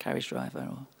the carriage driver.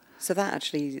 So that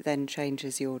actually then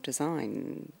changes your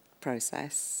design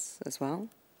process as well?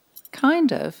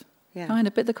 Kind of. Yeah. Kind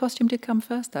of. But the costume did come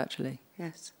first, actually.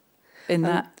 Yes. In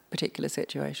that particular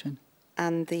situation.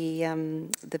 And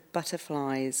the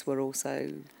butterflies were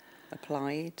also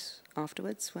applied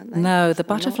afterwards, weren't they? No, the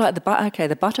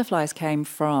butterflies came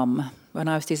from when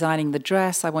I was designing the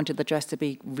dress. I wanted the dress to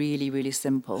be really, really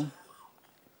simple,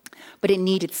 but it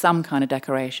needed some kind of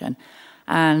decoration,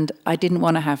 and I didn't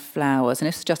want to have flowers. And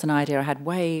this was just an idea I had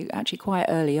quite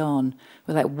early on,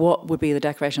 with what would be the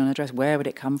decoration on a dress? Where would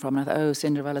it come from? And I thought,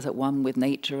 Cinderella's at one with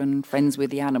nature and friends with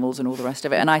the animals and all the rest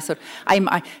of it. And I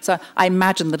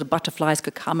imagined that the butterflies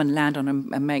could come and land on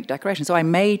and make decoration. So I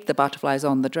made the butterflies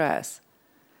on the dress,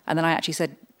 and then I actually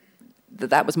said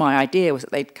that was my idea, was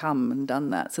that they'd come and done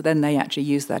that. So then they actually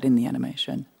used that in the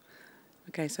animation.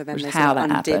 Okay, so then which is how that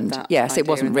happened. Yes, it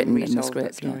wasn't written in the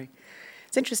script. Yeah.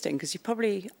 It's interesting because you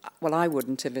probably, I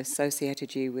wouldn't have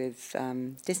associated you with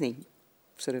Disney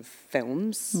sort of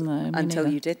films until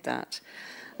you did that.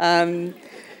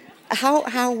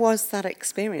 How was that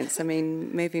experience? I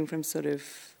mean, moving from sort of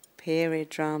period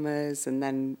dramas and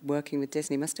then working with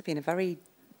Disney must have been a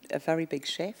very big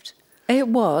shift. It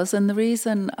was, and the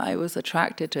reason I was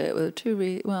attracted to it were two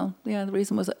reasons. The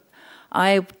reason was that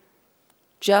I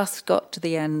just got to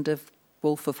the end of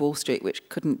Wolf of Wall Street, which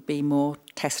couldn't be more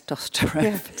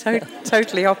testosterone. Yeah,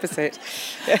 totally opposite.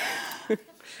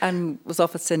 And was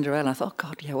offered Cinderella. I thought, oh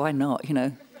God, yeah, why not?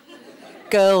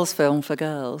 Girls' film for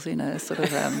girls, sort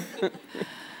of.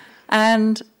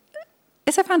 And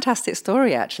it's a fantastic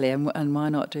story, actually, and why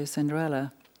not do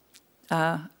Cinderella?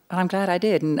 And I'm glad I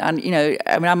did. And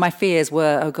my fears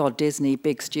were, oh God, Disney,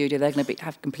 big studio, they're going to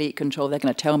have complete control. They're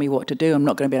going to tell me what to do. I'm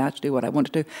not going to be able to do what I want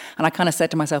to do. And I kind of said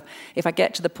to myself, if I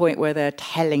get to the point where they're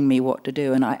telling me what to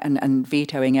do and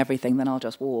vetoing everything, then I'll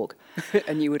just walk.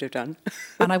 And you would have done.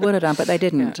 And I would have done, but they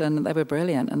didn't. Yeah. And they were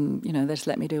brilliant. And, they just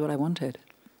let me do what I wanted.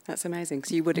 That's amazing.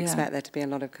 So you would expect there to be a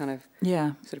lot of kind of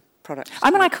sort of product. I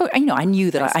mean, I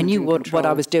knew that I knew what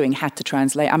I was doing had to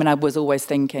translate. I mean, I was always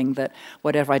thinking that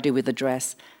whatever I do with the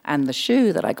dress and the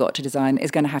shoe that I got to design is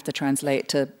going to have to translate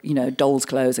to, dolls'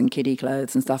 clothes and kiddie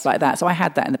clothes and stuff like that. So I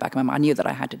had that in the back of my mind. I knew that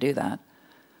I had to do that.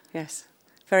 Yes.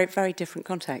 Very, very different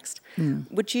context. Mm.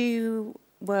 Would you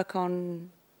work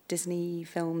on Disney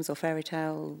films or fairy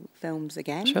tale films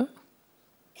again? Sure.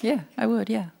 Yeah, I would,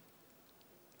 yeah.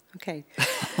 Okay.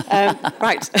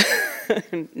 Right.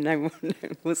 No,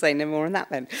 we'll say no more on that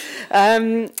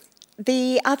then.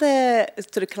 The other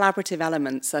sort of collaborative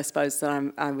elements, I suppose,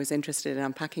 that I was interested in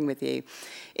unpacking with you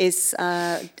is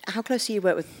how closely you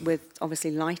work with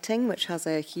obviously lighting, which has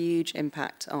a huge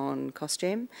impact on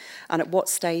costume, and at what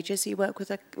stages you work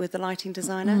with the lighting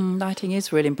designer? Lighting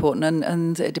is really important,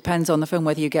 and it depends on the film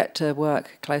whether you get to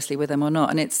work closely with them or not.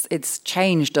 And it's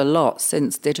changed a lot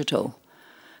since digital.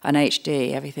 And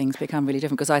HD, everything's become really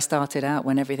different, because I started out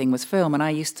when everything was film, and I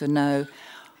used to know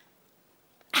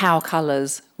how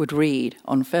colours would read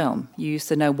on film. You used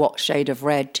to know what shade of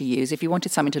red to use. If you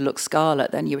wanted something to look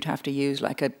scarlet, then you would have to use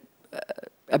like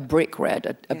a brick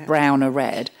red, a browner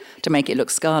red, to make it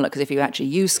look scarlet, because if you actually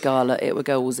use scarlet, it would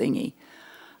go all zingy.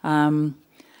 I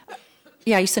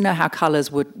used to know how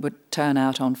colours would turn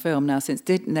out on film. Now, since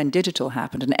then digital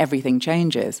happened and everything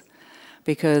changes.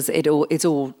 because it's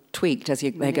all tweaked as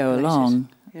they go along.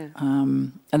 Yeah.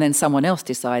 And then someone else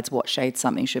decides what shade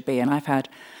something should be. And I've had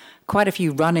quite a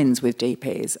few run-ins with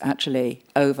DPs, actually,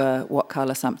 over what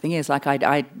colour something is. Like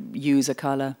I'd use a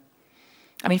colour.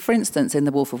 I mean, for instance, in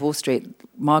The Wolf of Wall Street,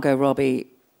 Margot Robbie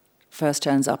first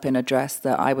turns up in a dress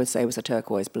that I would say was a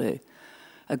turquoise blue.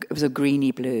 It was a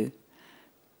greeny blue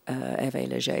Hervé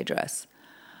Leger dress.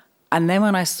 And then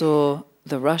when I saw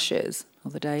the rushes,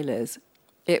 or the dailies,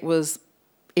 it was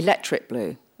electric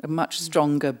blue, a much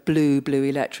stronger blue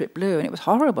electric blue, and it was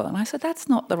horrible. And I said, that's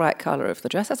not the right colour of the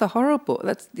dress. That's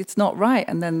it's not right.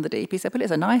 And then the DP said, well,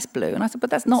 it's a nice blue. And I said, but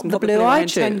that's not the blue I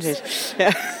choose.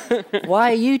 Yeah.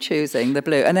 Why are you choosing the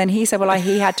blue? And then he said, well,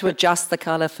 he had to adjust the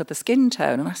colour for the skin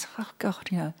tone. And I said, oh God,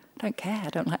 I don't care. I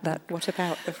don't like that. What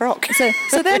about the frock? So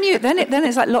then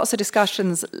it's like lots of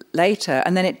discussions later,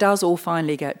 and then it does all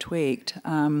finally get tweaked.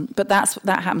 But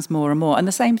that happens more and more. And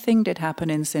the same thing did happen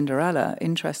in Cinderella,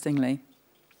 interestingly.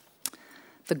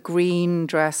 The green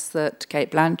dress that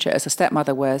Kate Blanchett, as a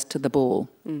stepmother, wears to the ball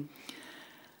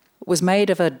was made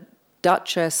of a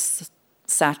Duchess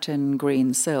satin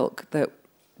green silk that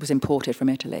was imported from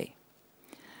Italy.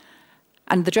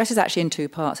 And the dress is actually in two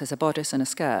parts. There's a bodice and a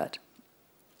skirt.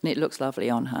 And it looks lovely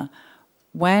on her.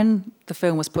 When the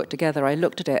film was put together, I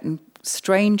looked at it, and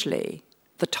strangely,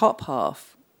 the top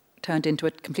half turned into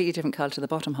a completely different colour to the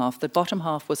bottom half. The bottom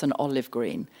half was an olive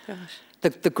green. Gosh.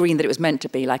 The green that it was meant to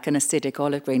be, like an acidic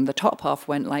olive green. The top half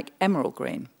went like emerald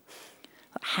green.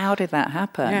 How did that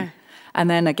happen? Yeah. And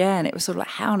then again, it was sort of like,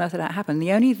 how on earth did that happen?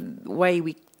 The only way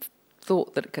we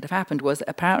thought that it could have happened was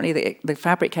apparently the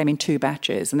fabric came in two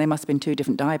batches, and there must have been two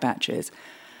different dye batches.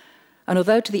 And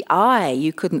although to the eye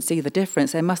you couldn't see the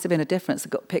difference, there must have been a difference that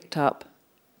got picked up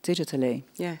digitally.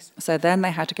 Yes. So then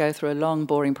they had to go through a long,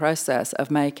 boring process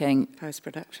of making...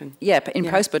 Post-production. Yeah, in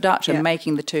post-production, Yeah.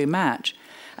 making the two match.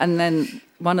 And then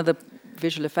one of the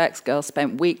visual effects girls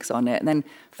spent weeks on it and then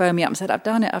phoned me up and said, I've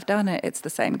done it, it's the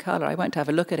same colour. I went to have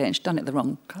a look at it and she'd done it the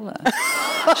wrong colour.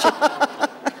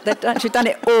 She'd done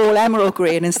it all emerald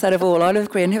green instead of all olive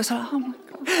green. It was like, oh my God.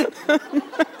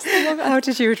 How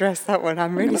did you address that one?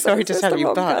 I'm really sorry to tell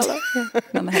you, but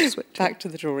Then they had to switch back to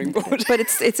the drawing board. But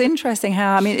it's interesting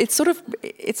how, I mean, it sort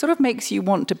of makes you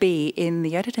want to be in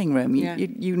the editing room.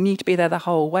 You need to be there the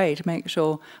whole way to make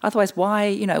sure. Otherwise,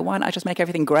 why not I just make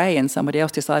everything grey and somebody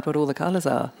else decide what all the colours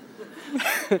are?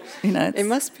 It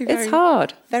must be it's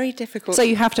hard, very difficult. So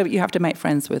you have to make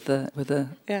friends with the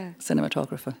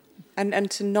cinematographer,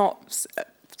 and to not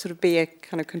sort of be a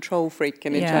kind of control freak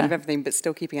and in charge of everything, but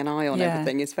still keeping an eye on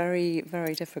everything is very,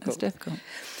 very difficult. It's difficult.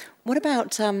 What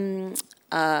about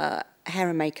hair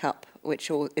and makeup, which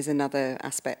is another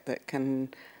aspect that can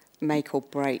make or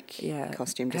break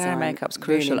costume design? Hair and makeup's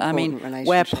crucial. Really I mean,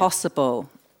 where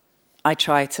possible, I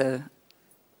try to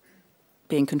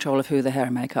be in control of who the hair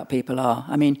and makeup people are.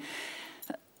 I mean,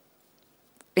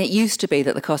 it used to be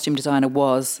that the costume designer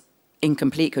was in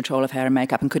complete control of hair and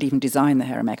makeup and could even design the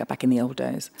hair and makeup back in the old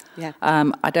days. Yeah.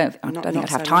 I don't think I'd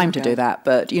have time to do that,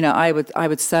 but I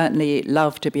would certainly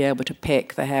love to be able to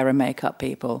pick the hair and makeup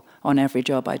people on every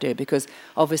job I do, because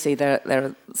obviously there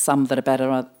are some that are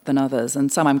better than others,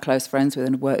 and some I'm close friends with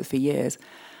and have worked with for years.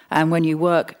 And when you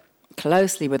work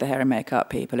closely with the hair and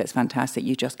makeup people, it's fantastic.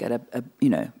 You just get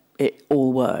it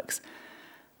all works.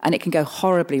 And it can go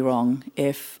horribly wrong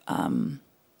if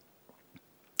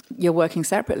you're working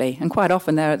separately. And quite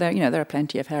often there are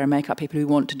plenty of hair and makeup people who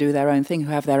want to do their own thing,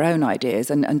 who have their own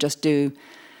ideas and just do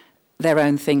their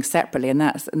own thing separately. And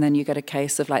then you get a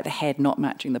case of like the head not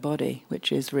matching the body,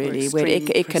 which is really weird.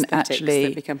 It can actually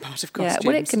that become part of costumes. Yeah,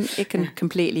 well, it can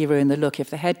completely ruin the look. If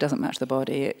the head doesn't match the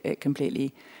body, it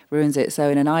completely ruins it. So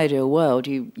in an ideal world,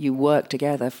 you work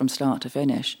together from start to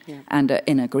finish and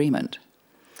in agreement.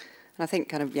 And I think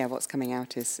kind of what's coming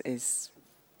out is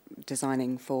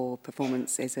designing for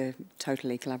performance is a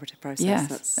totally collaborative process.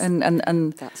 Yes,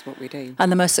 and that's what we do.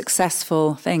 And the most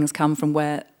successful things come from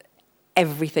where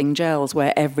everything gels,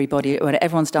 where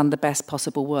everyone's done the best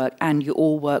possible work and you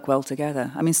all work well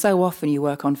together. I mean, so often you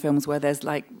work on films where there's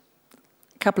like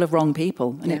a couple of wrong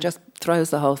people and it just throws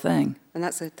the whole thing. And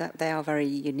they are very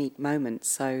unique moments.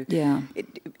 So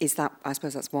I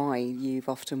suppose that's why you've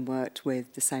often worked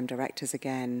with the same directors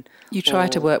again. You try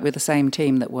to work with the same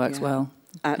team that works well.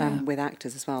 With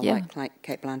actors as well, like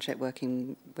Kate Blanchett,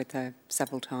 working with her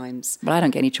several times. Well, I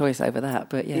don't get any choice over that,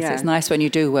 but yes, it's nice when you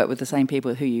do work with the same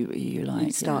people who you like.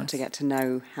 You start to get to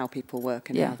know how people work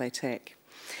and how they tick.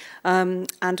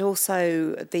 And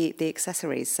also the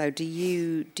accessories. So do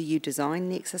you design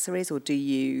the accessories, or do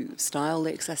you style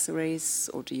the accessories,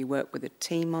 or do you work with a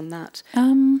team on that?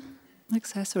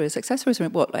 Accessories are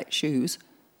what, like shoes?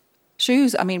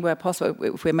 Shoes, I mean, where possible,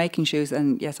 if we're making shoes,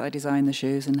 then yes, I design the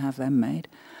shoes and have them made.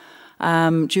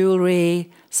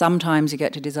 Jewellery, sometimes you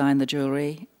get to design the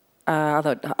jewellery.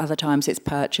 Other times it's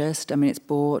purchased. I mean, it's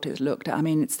bought, it's looked at. I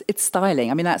mean, it's styling.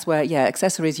 I mean, that's where,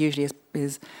 accessories usually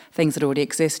is things that already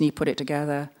exist and you put it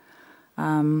together.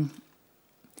 And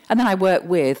then I work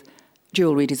with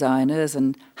jewellery designers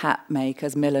and hat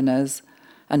makers, milliners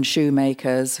and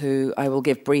shoemakers who I will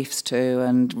give briefs to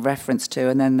and reference to,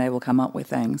 and then they will come up with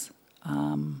things.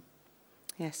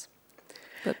 Yes.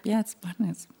 But yeah, it's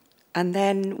And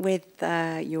then with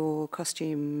your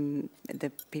costume, the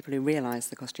people who realise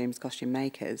the costumes, costume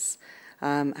makers,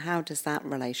 how does that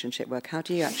relationship work? How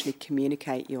do you actually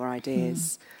communicate your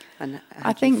ideas? And how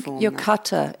I do you think form your that?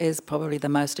 cutter is probably the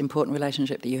most important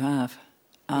relationship that you have.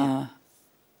 And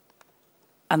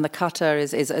the cutter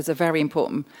is a very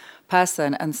important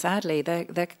person, and sadly,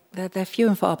 they're few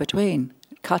and far between.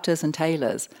 Cutters and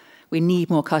tailors. We need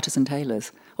more cutters and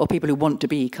tailors, or people who want to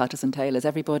be cutters and tailors.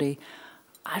 Everybody,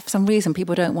 for some reason,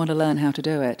 people don't want to learn how to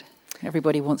do it.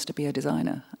 Everybody wants to be a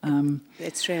designer.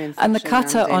 It's true. And the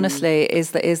cutter, honestly,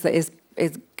 is the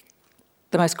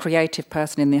most creative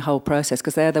person in the whole process,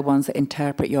 because they're the ones that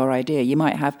interpret your idea.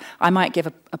 I might give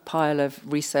a pile of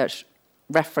research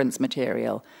reference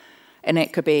material, and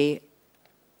it could be,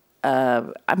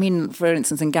 for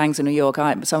instance, in Gangs of New York,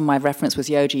 some of my reference was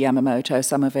Yohji Yamamoto,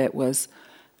 some of it was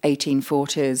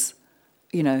 1840s,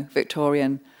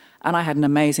 Victorian. And I had an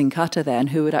amazing cutter then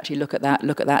who would actually look at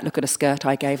a skirt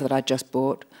I gave that I'd just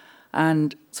bought,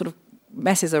 and sort of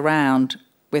messes around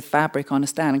with fabric on a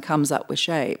stand and comes up with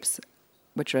shapes,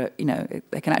 which are,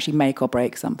 they can actually make or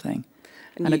break something.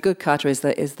 And a good cutter is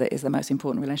the most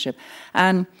important relationship.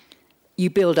 And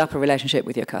you build up a relationship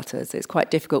with your cutters. It's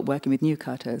quite difficult working with new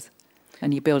cutters,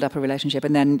 and you build up a relationship,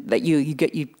 and then that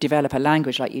you develop a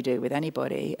language like you do with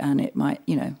anybody, and it might,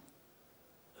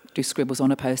 do scribbles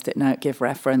on a post-it note, give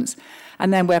reference,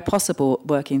 and then where possible,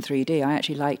 work in 3D. I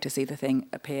actually like to see the thing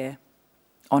appear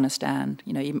on a stand.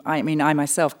 I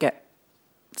myself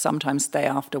sometimes stay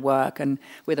after work and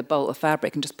with a bolt of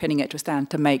fabric and just pinning it to a stand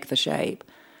to make the shape,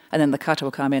 and then the cutter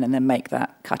will come in and then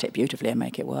cut it beautifully and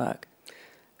make it work.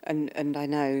 And I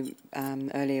know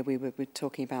earlier we were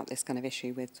talking about this kind of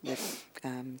issue with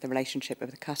the relationship of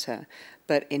the cutter,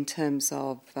 but in terms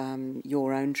of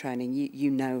your own training, you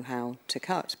know how to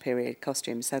cut period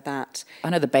costumes, so that...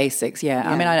 I know the basics, yeah.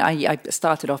 I mean, I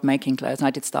started off making clothes, and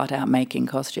I did start out making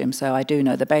costumes, so I do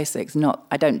know the basics.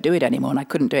 I don't do it anymore, and I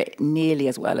couldn't do it nearly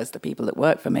as well as the people that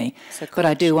work for me, but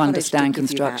I do understand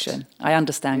construction. I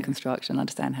understand construction,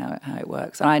 understand how it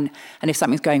works. And if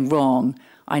something's going wrong,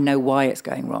 I know why it's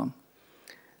going wrong.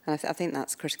 And I think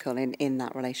that's critical in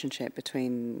that relationship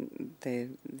between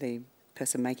the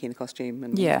person making the costume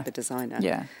and the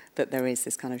designer, that there is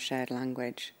this kind of shared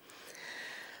language.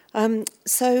 You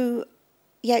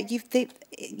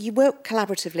work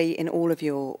collaboratively in all of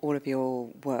your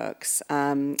works,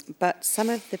 but some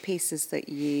of the pieces that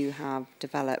you have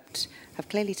developed have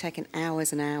clearly taken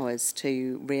hours and hours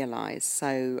to realise.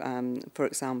 So, for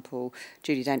example,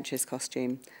 Judi Dench's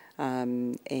costume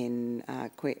as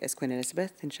Queen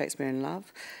Elizabeth in Shakespeare in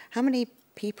Love. How many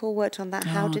people worked on that?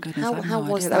 How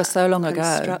was that was so long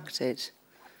constructed? Ago.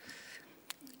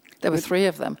 There were 3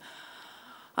 of them.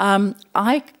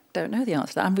 I don't know the answer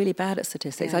to that. I'm really bad at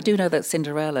statistics. I do know that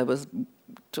Cinderella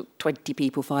took 20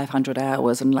 people, 500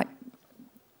 hours, and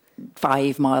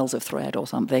 5 miles of thread or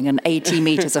something, and 80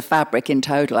 metres of fabric in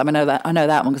total. I know that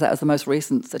one because that was the most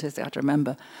recent statistic I had to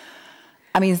remember.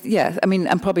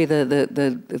 And probably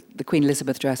the Queen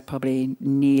Elizabeth dress probably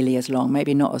nearly as long,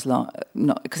 maybe not as long,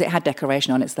 not because it had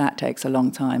decoration on it, so that takes a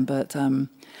long time. But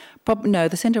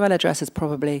the Cinderella dress is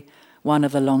probably one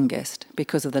of the longest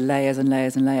because of the layers and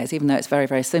layers and layers. Even though it's very,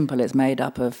 very simple, it's made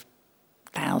up of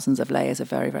thousands of layers of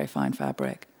very, very fine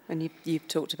fabric. And you've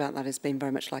talked about that as being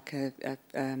very much like a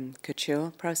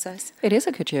couture process. It is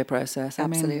a couture process.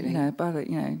 Absolutely.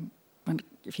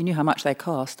 If you knew how much they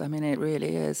cost, it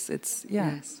really is.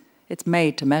 It's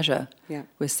made to measure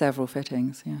with several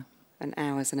fittings. Yeah, and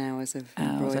hours of hours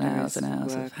and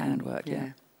hours of handwork.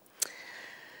 Yeah.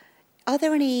 Are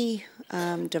there any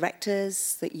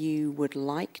directors that you would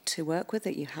like to work with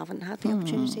that you haven't had the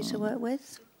opportunity to work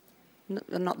with?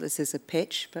 Not this is a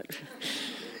pitch, but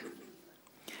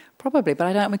probably. But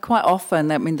I don't. Quite often,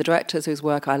 the directors whose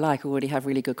work I like already have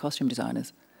really good costume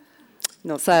designers.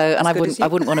 I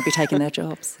wouldn't want to be taking their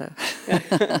jobs. So.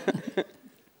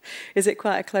 Is it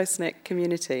quite a close-knit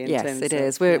community? Yes, it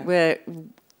is. We're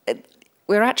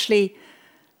actually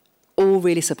all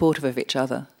really supportive of each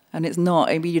other, and it's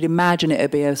not. You'd imagine it would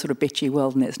be a sort of bitchy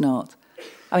world, and it's not.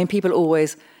 I mean, people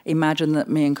always imagine that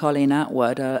me and Colleen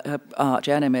Atwood are arch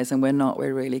enemies, and we're not.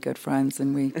 We're really good friends,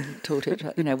 and we talk to each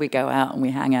other. You know, we go out and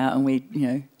we hang out and we, you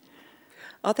know,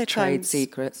 are there trade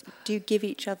secrets. Do you give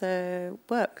each other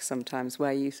work sometimes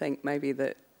where you think maybe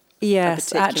that?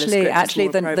 Yes, actually,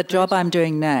 the job I'm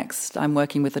doing next, I'm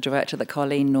working with the director that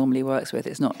Colleen normally works with.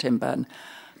 It's not Tim Burton,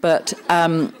 but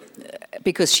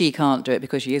because she can't do it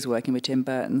because she is working with Tim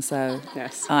Burton, so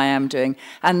yes. I am doing.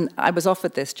 And I was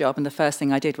offered this job, and the first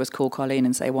thing I did was call Colleen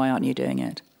and say, "Why aren't you doing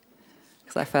it?"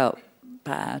 Because I felt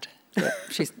bad. But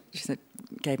she said,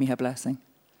 gave me her blessing.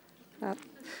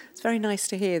 It's very nice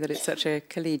to hear that it's such a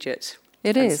collegiate,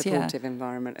 supportive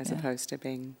environment as opposed to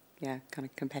being, kind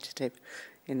of competitive.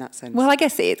 In that sense. Well, I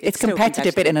guess it's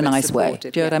competitive, but in a nice way. Do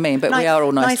you know what I mean? But we are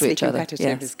all nice to each other.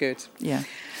 Competitive is good. Yeah.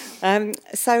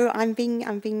 So I'm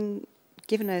being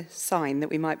given a sign that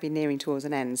we might be nearing towards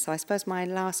an end. So I suppose my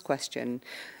last question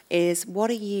is,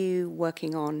 what are you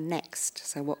working on next?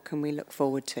 So what can we look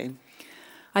forward to?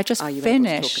 I just finished.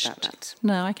 Able to talk about that?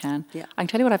 No, I can. Yeah. I can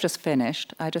tell you what I've just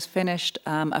finished. I just finished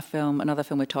another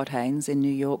film with Todd Haynes in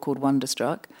New York called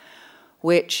Wonderstruck,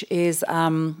 which is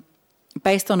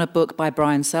based on a book by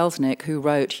Brian Selznick, who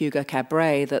wrote Hugo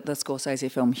Cabret, that the Scorsese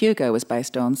film Hugo was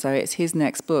based on. So it's his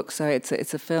next book. So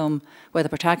it's a film where the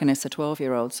protagonists are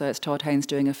 12-year-olds. So it's Todd Haynes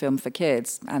doing a film for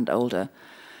kids and older,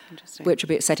 which will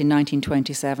be set in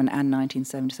 1927 and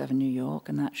 1977 New York,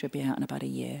 and that should be out in about a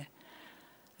year.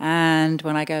 And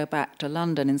when I go back to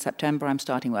London in September, I'm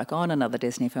starting work on another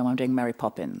Disney film. I'm doing Mary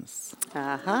Poppins.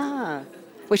 Aha.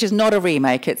 Which is not a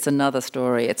remake, it's another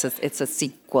story. It's a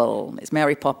sequel. It's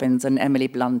Mary Poppins and Emily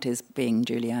Blunt is being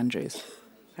Julie Andrews.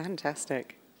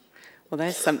 Fantastic. Well,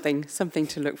 there's something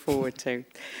to look forward to.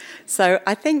 So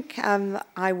I think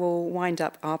I will wind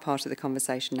up our part of the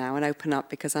conversation now and open up,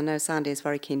 because I know Sandy is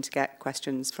very keen to get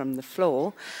questions from the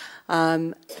floor.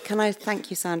 Can I thank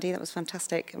you, Sandy? That was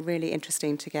fantastic. Really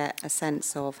interesting to get a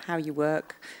sense of how you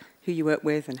work, who you work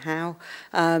with and how.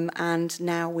 And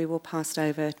now we will pass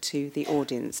over to the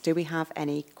audience. Do we have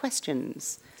any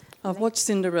questions? I've watched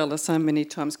Cinderella so many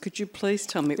times. Could you please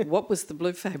tell me, what was the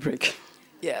blue fabric?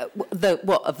 Yeah,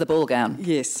 of the ball gown?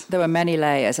 Yes. There were many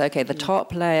layers. Okay, the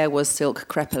top layer was silk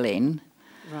crepeline.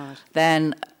 Right.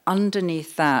 Then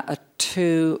underneath that are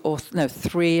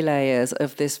 3 layers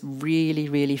of this really,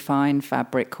 really fine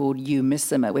fabric called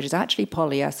Umissima, which is actually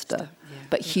polyester,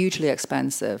 but hugely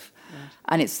expensive.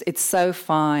 And it's so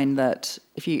fine that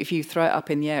if you throw it up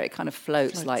in the air, it kind of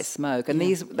floats like smoke. And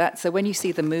so when you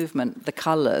see the movement, the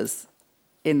colours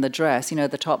in the dress, you know,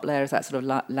 the top layer is that sort of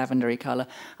lavendery colour.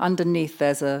 Underneath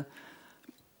there's a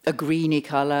greeny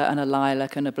colour and a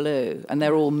lilac and a blue, and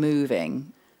they're all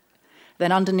moving.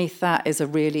 Then underneath that is a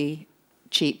really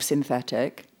cheap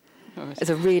synthetic. It's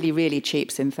a really, really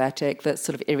cheap synthetic that's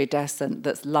sort of iridescent,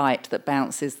 that's light, that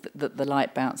the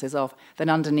light bounces off. Then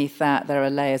underneath that, there are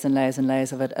layers and layers and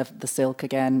layers of the silk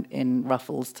again in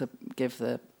ruffles to give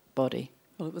the body.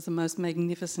 Well, it was the most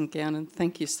magnificent gown, and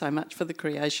thank you so much for the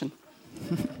creation.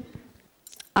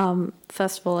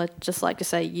 First of all, I'd just like to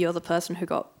say you're the person who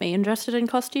got me interested in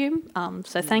costume.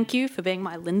 So thank you for being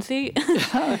my Lindsay.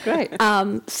 Oh, great.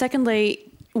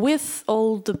 Secondly, with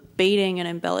all the beading and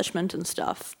embellishment and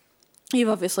stuff, you've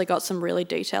obviously got some really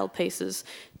detailed pieces.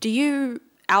 Do you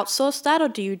outsource that, or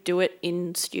do you do it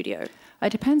in studio?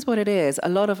 It depends what it is. A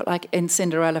lot of, like in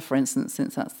Cinderella, for instance,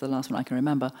 since that's the last one I can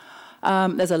remember,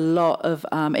 there's a lot of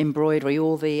embroidery.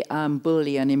 All the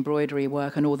bullion embroidery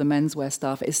work and all the menswear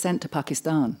stuff is sent to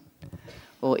Pakistan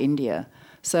or India.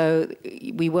 So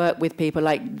we work with people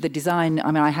like the design.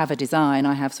 I mean, I have a design.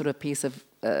 I have sort of a piece of,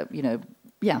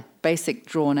 basic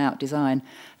drawn-out design.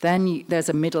 Then there's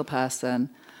a middle person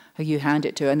who you hand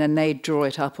it to, and then they draw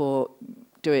it up or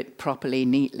do it properly,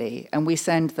 neatly. And we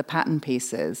send the pattern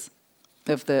pieces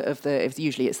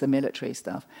usually it's the military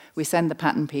stuff. We send the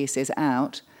pattern pieces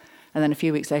out, and then a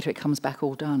few weeks later it comes back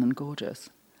all done and gorgeous.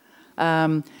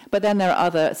 But then there are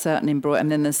other certain embroidery, and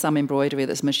then there's some embroidery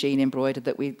that's machine embroidered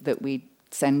that we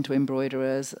send to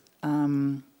embroiderers.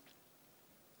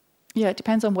 It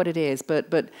depends on what it is,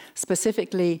 but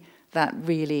specifically that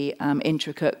really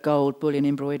intricate gold bullion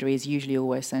embroidery is usually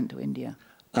always sent to India.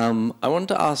 I wanted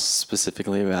to ask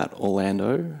specifically about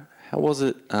Orlando. How was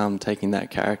it taking that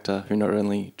character who not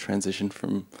only transitioned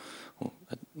from,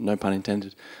 no pun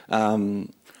intended,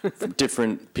 from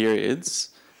different periods,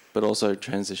 but also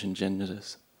transitioned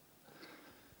genders?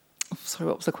 Sorry,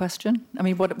 what was the question? I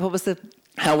mean, what was the...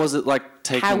 How was it like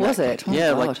taking? How was it? Oh,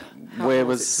 yeah, God. like How where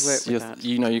was was it to work with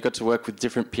that? you got to work with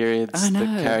different periods. I know.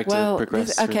 The character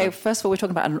progressed. Okay, first of all, we're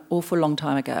talking about an awful long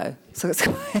time ago, so it's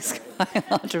quite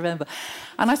hard to remember.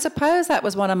 And I suppose that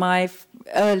was one of my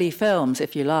early films,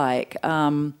 if you like.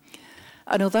 And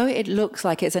although it looks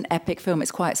like it's an epic film,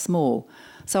 it's quite small.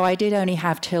 So I did only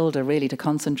have Tilda really to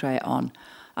concentrate on.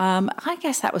 I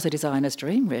guess that was a designer's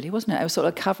dream, really, wasn't it? It was sort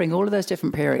of covering all of those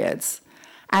different periods.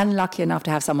 And lucky enough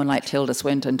to have someone like Tilda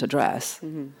Swinton to dress.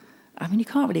 Mm-hmm. I mean, you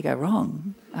can't really go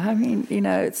wrong. I mean,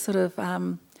 it's sort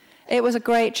of... it was a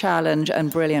great challenge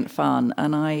and brilliant fun.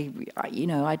 And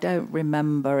I don't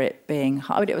remember it being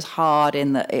hard. It was hard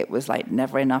in that it was like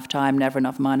never enough time, never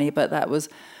enough money. But that was,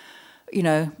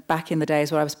 back in the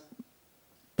days where I was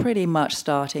pretty much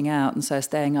starting out. And so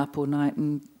staying up all night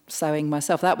and sewing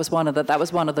myself. That was one of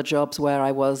the jobs where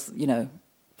I was,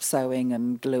 sewing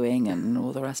and gluing and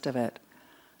all the rest of it.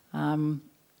 I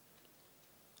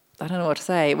don't know what to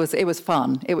say. It was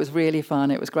fun. It was really fun.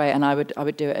 It was great, and I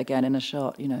would do it again in a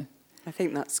shot. I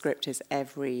think that script is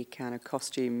every kind of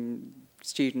costume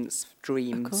student's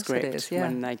dream script it is, yeah.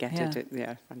 when they get it.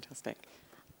 Yeah, fantastic.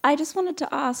 I just wanted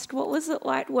to ask, what was it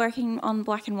like working on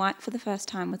black and white for the first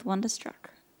time with Wonderstruck?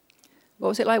 What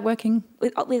was it like working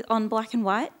on black and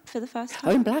white for the first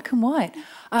time? Oh, in black and white.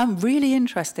 Really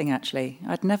interesting, actually.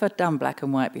 I'd never done black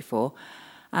and white before.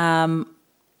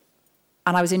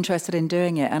 And I was interested in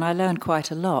doing it, and I learned quite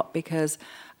a lot because,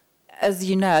 as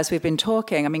you know, as we've been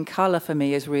talking, I mean, colour for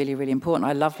me is really, really important.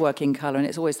 I love working colour, and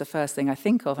it's always the first thing I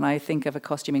think of, and I think of a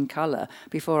costume in colour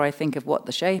before I think of what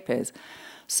the shape is.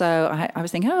 So I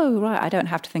was thinking, oh, right, I don't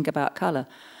have to think about colour.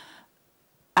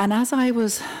 And as I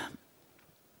was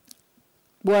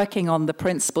working on the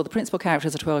principal character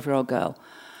is a 12-year-old girl,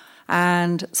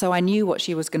 and so I knew what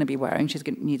she was going to be wearing. She's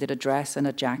going to need a dress and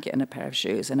a jacket and a pair of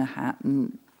shoes and a hat,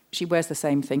 and she wears the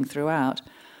same thing throughout.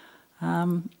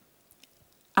 And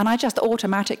I just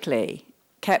automatically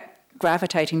kept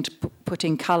gravitating to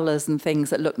putting colours and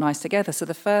things that look nice together. So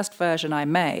the first version I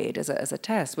made as a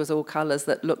test was all colours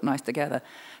that look nice together.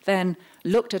 Then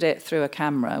looked at it through a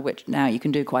camera, which now you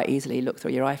can do quite easily, look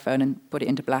through your iPhone and put it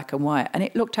into black and white. And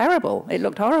it looked terrible. It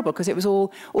looked horrible because it was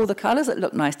all the colours that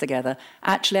looked nice together.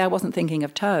 Actually, I wasn't thinking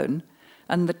of tone.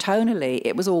 And tonally,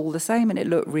 it was all the same, and it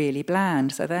looked really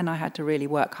bland. So then I had to really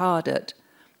work hard at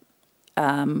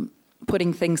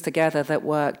putting things together that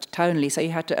worked tonally. So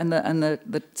you had to, and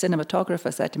the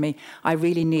cinematographer said to me, I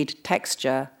really need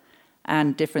texture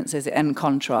and differences and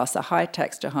contrast, a high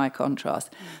texture, high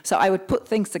contrast. So I would put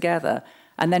things together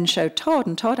and then show Todd,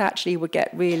 and Todd actually would get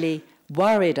really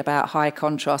worried about high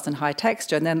contrast and high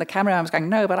texture, and then the cameraman was going,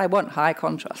 no, but I want high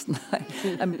contrast.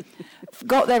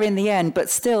 Got there in the end, but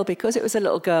still, because it was a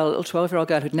little 12-year-old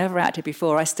girl who'd never acted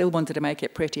before, I still wanted to make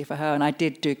it pretty for her, and I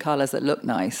did do colours that looked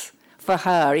nice for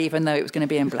her, even though it was going to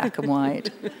be in black and white.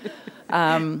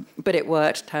 But it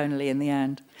worked tonally in the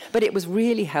end. But it was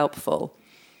really helpful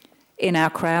in our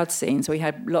crowd scenes. We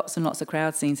had lots and lots of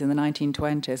crowd scenes in the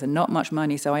 1920s, and not much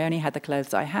money, so I only had the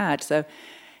clothes I had. So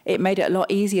it made it a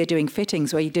lot easier doing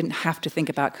fittings where you didn't have to think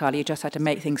about colour, you just had to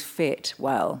make things fit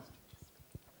well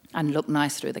and look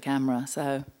nice through the camera.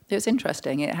 So it was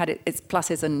interesting. It had its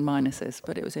pluses and minuses,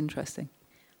 but it was interesting.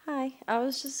 Hi, I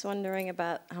was just wondering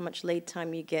about how much lead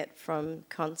time you get from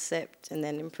concept and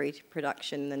then in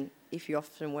pre-production, and if you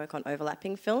often work on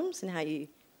overlapping films and how you,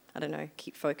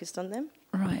 keep focused on them.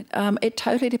 Right. It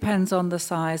totally depends on the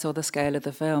size or the scale of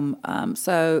the film.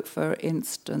 So, for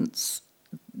instance,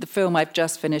 the film I've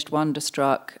just finished,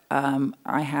 Wonderstruck,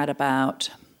 I had about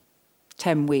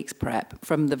 10 weeks prep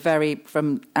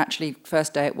from actually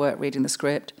first day at work reading the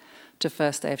script to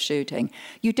first day of shooting.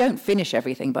 You don't finish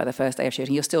everything by the first day of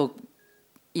shooting. You're still,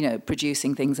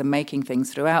 producing things and making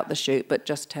things throughout the shoot, but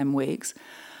just 10 weeks.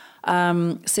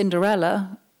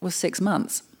 Cinderella was 6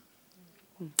 months.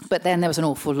 But then there was an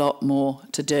awful lot more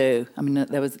to do. I mean, it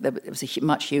was a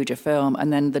much huger film,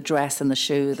 and then the dress and the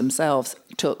shoe themselves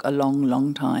took a long,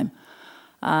 long time.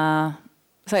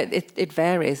 So it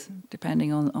varies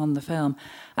depending on the film.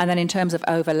 And then in terms of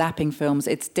overlapping films,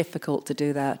 it's difficult to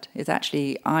do that. It's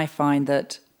actually, I find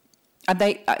that,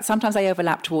 and sometimes they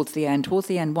overlap towards the end. Towards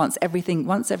the end, once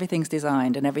everything's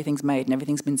designed and everything's made and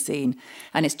everything's been seen,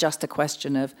 and it's just a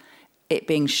question of it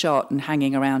being shot and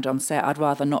hanging around on set. I'd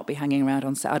rather not be hanging around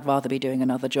on set. I'd rather be doing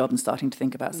another job and starting to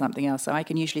think about something else. So I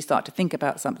can usually start to think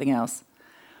about something else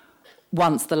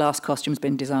once the last costume's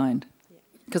been designed.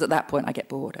 Because at that point I get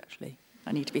bored, actually.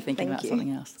 I need to be thinking about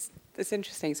something else. It's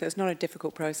interesting. So it's not a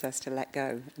difficult process to let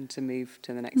go and to move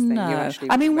to the next thing. No. You're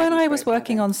actually I mean, when ready I for was it by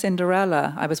working then. on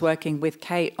Cinderella, I was working with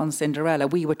Kate on Cinderella.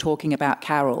 We were talking about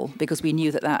Carol because we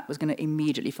knew that that was going to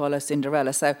immediately follow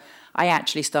Cinderella. So I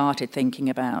actually started thinking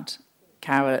about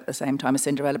Carol at the same time as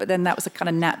Cinderella. But then that was a kind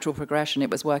of natural progression.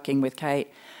 It was working with Kate.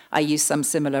 I used some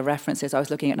similar references. I was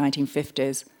looking at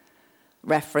 1950s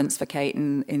reference for Kate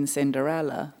in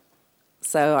Cinderella.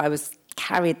 So I was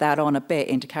carried that on a bit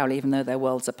into Carol, even though they're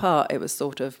worlds apart. It was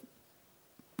sort of,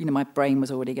 my brain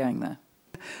was already going there.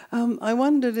 I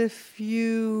wondered if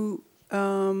you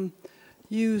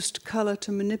used colour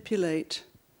to manipulate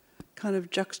kind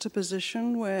of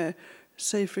juxtaposition where,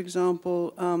 say, for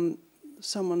example,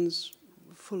 someone's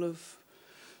full of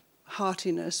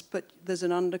heartiness, but there's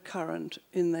an undercurrent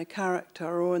in their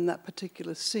character or in that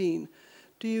particular scene.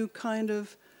 Do you kind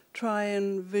of try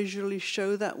and visually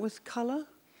show that with colour?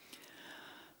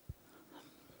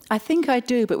 I think I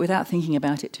do, but without thinking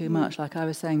about it too much, like I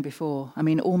was saying before. I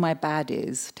mean, all my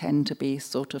baddies tend to be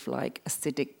sort of like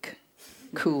acidic,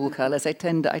 cool colours. I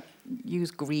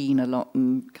use green a lot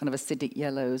and kind of acidic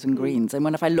yellows and greens.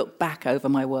 And if I look back over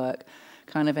my work,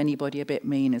 kind of anybody a bit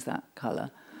mean is that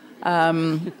colour.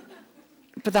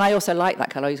 But then I also like that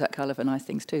colour. I use that colour for nice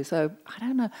things too. So I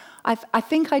don't know. I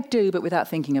think I do, but without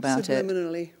thinking about it.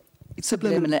 Subliminally.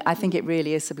 Subliminally. I think it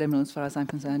really is subliminal as far as I'm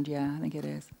concerned. Yeah, I think it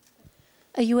is.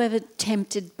 Are you ever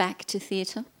tempted back to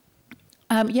theatre?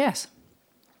 Yes.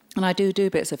 And I do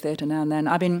bits of theatre now and then.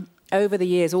 I mean, over the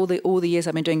years, all the years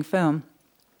I've been doing film,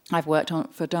 I've worked on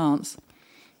for dance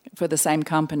for the same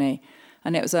company.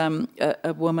 And it was a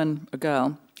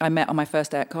girl I met on my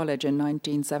first day at college in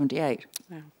 1978.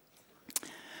 Wow.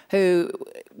 Who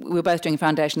we were both doing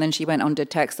foundation, then she went on, did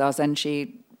textiles, then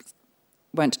she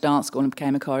went to dance school and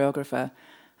became a choreographer.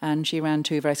 And she ran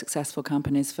 2 very successful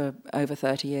companies for over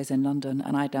 30 years in London.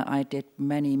 And I did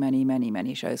many, many, many,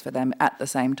 many shows for them at the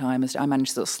same time as I managed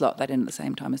to sort of slot that in at the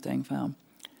same time as doing film.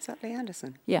 Is that Lee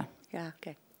Anderson? Yeah. Yeah,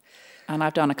 okay. And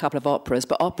I've done a couple of operas,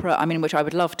 but opera, I mean, which I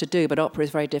would love to do, but opera is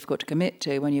very difficult to commit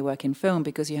to when you work in film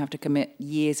because you have to commit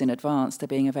years in advance to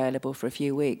being available for a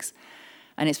few weeks.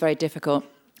 And it's very difficult.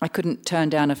 I couldn't turn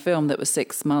down a film that was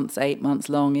 6 months, 8 months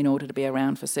long in order to be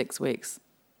around for 6 weeks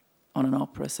on an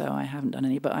opera, so I haven't done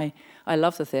any. But I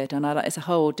love the theatre, and it's a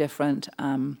whole different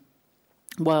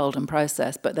world and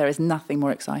process, but there is nothing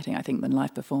more exciting, I think, than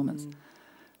live performance.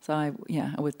 So, I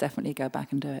would definitely go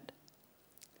back and do it.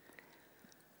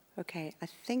 Okay, I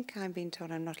think I'm being told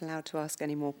I'm not allowed to ask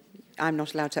any more. I'm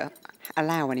not allowed to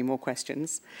allow any more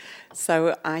questions.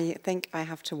 So I think I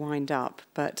have to wind up.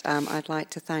 But I'd like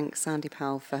to thank Sandy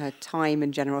Powell for her time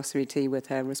and generosity with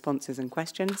her responses and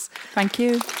questions. Thank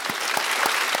you.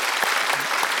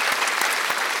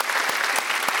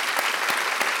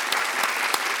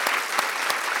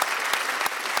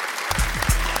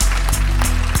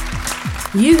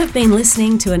 You have been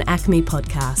listening to an ACMI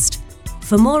podcast.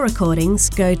 For more recordings,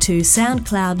 go to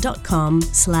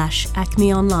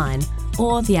soundcloud.com/ACMI Online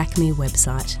or the ACMI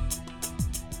website.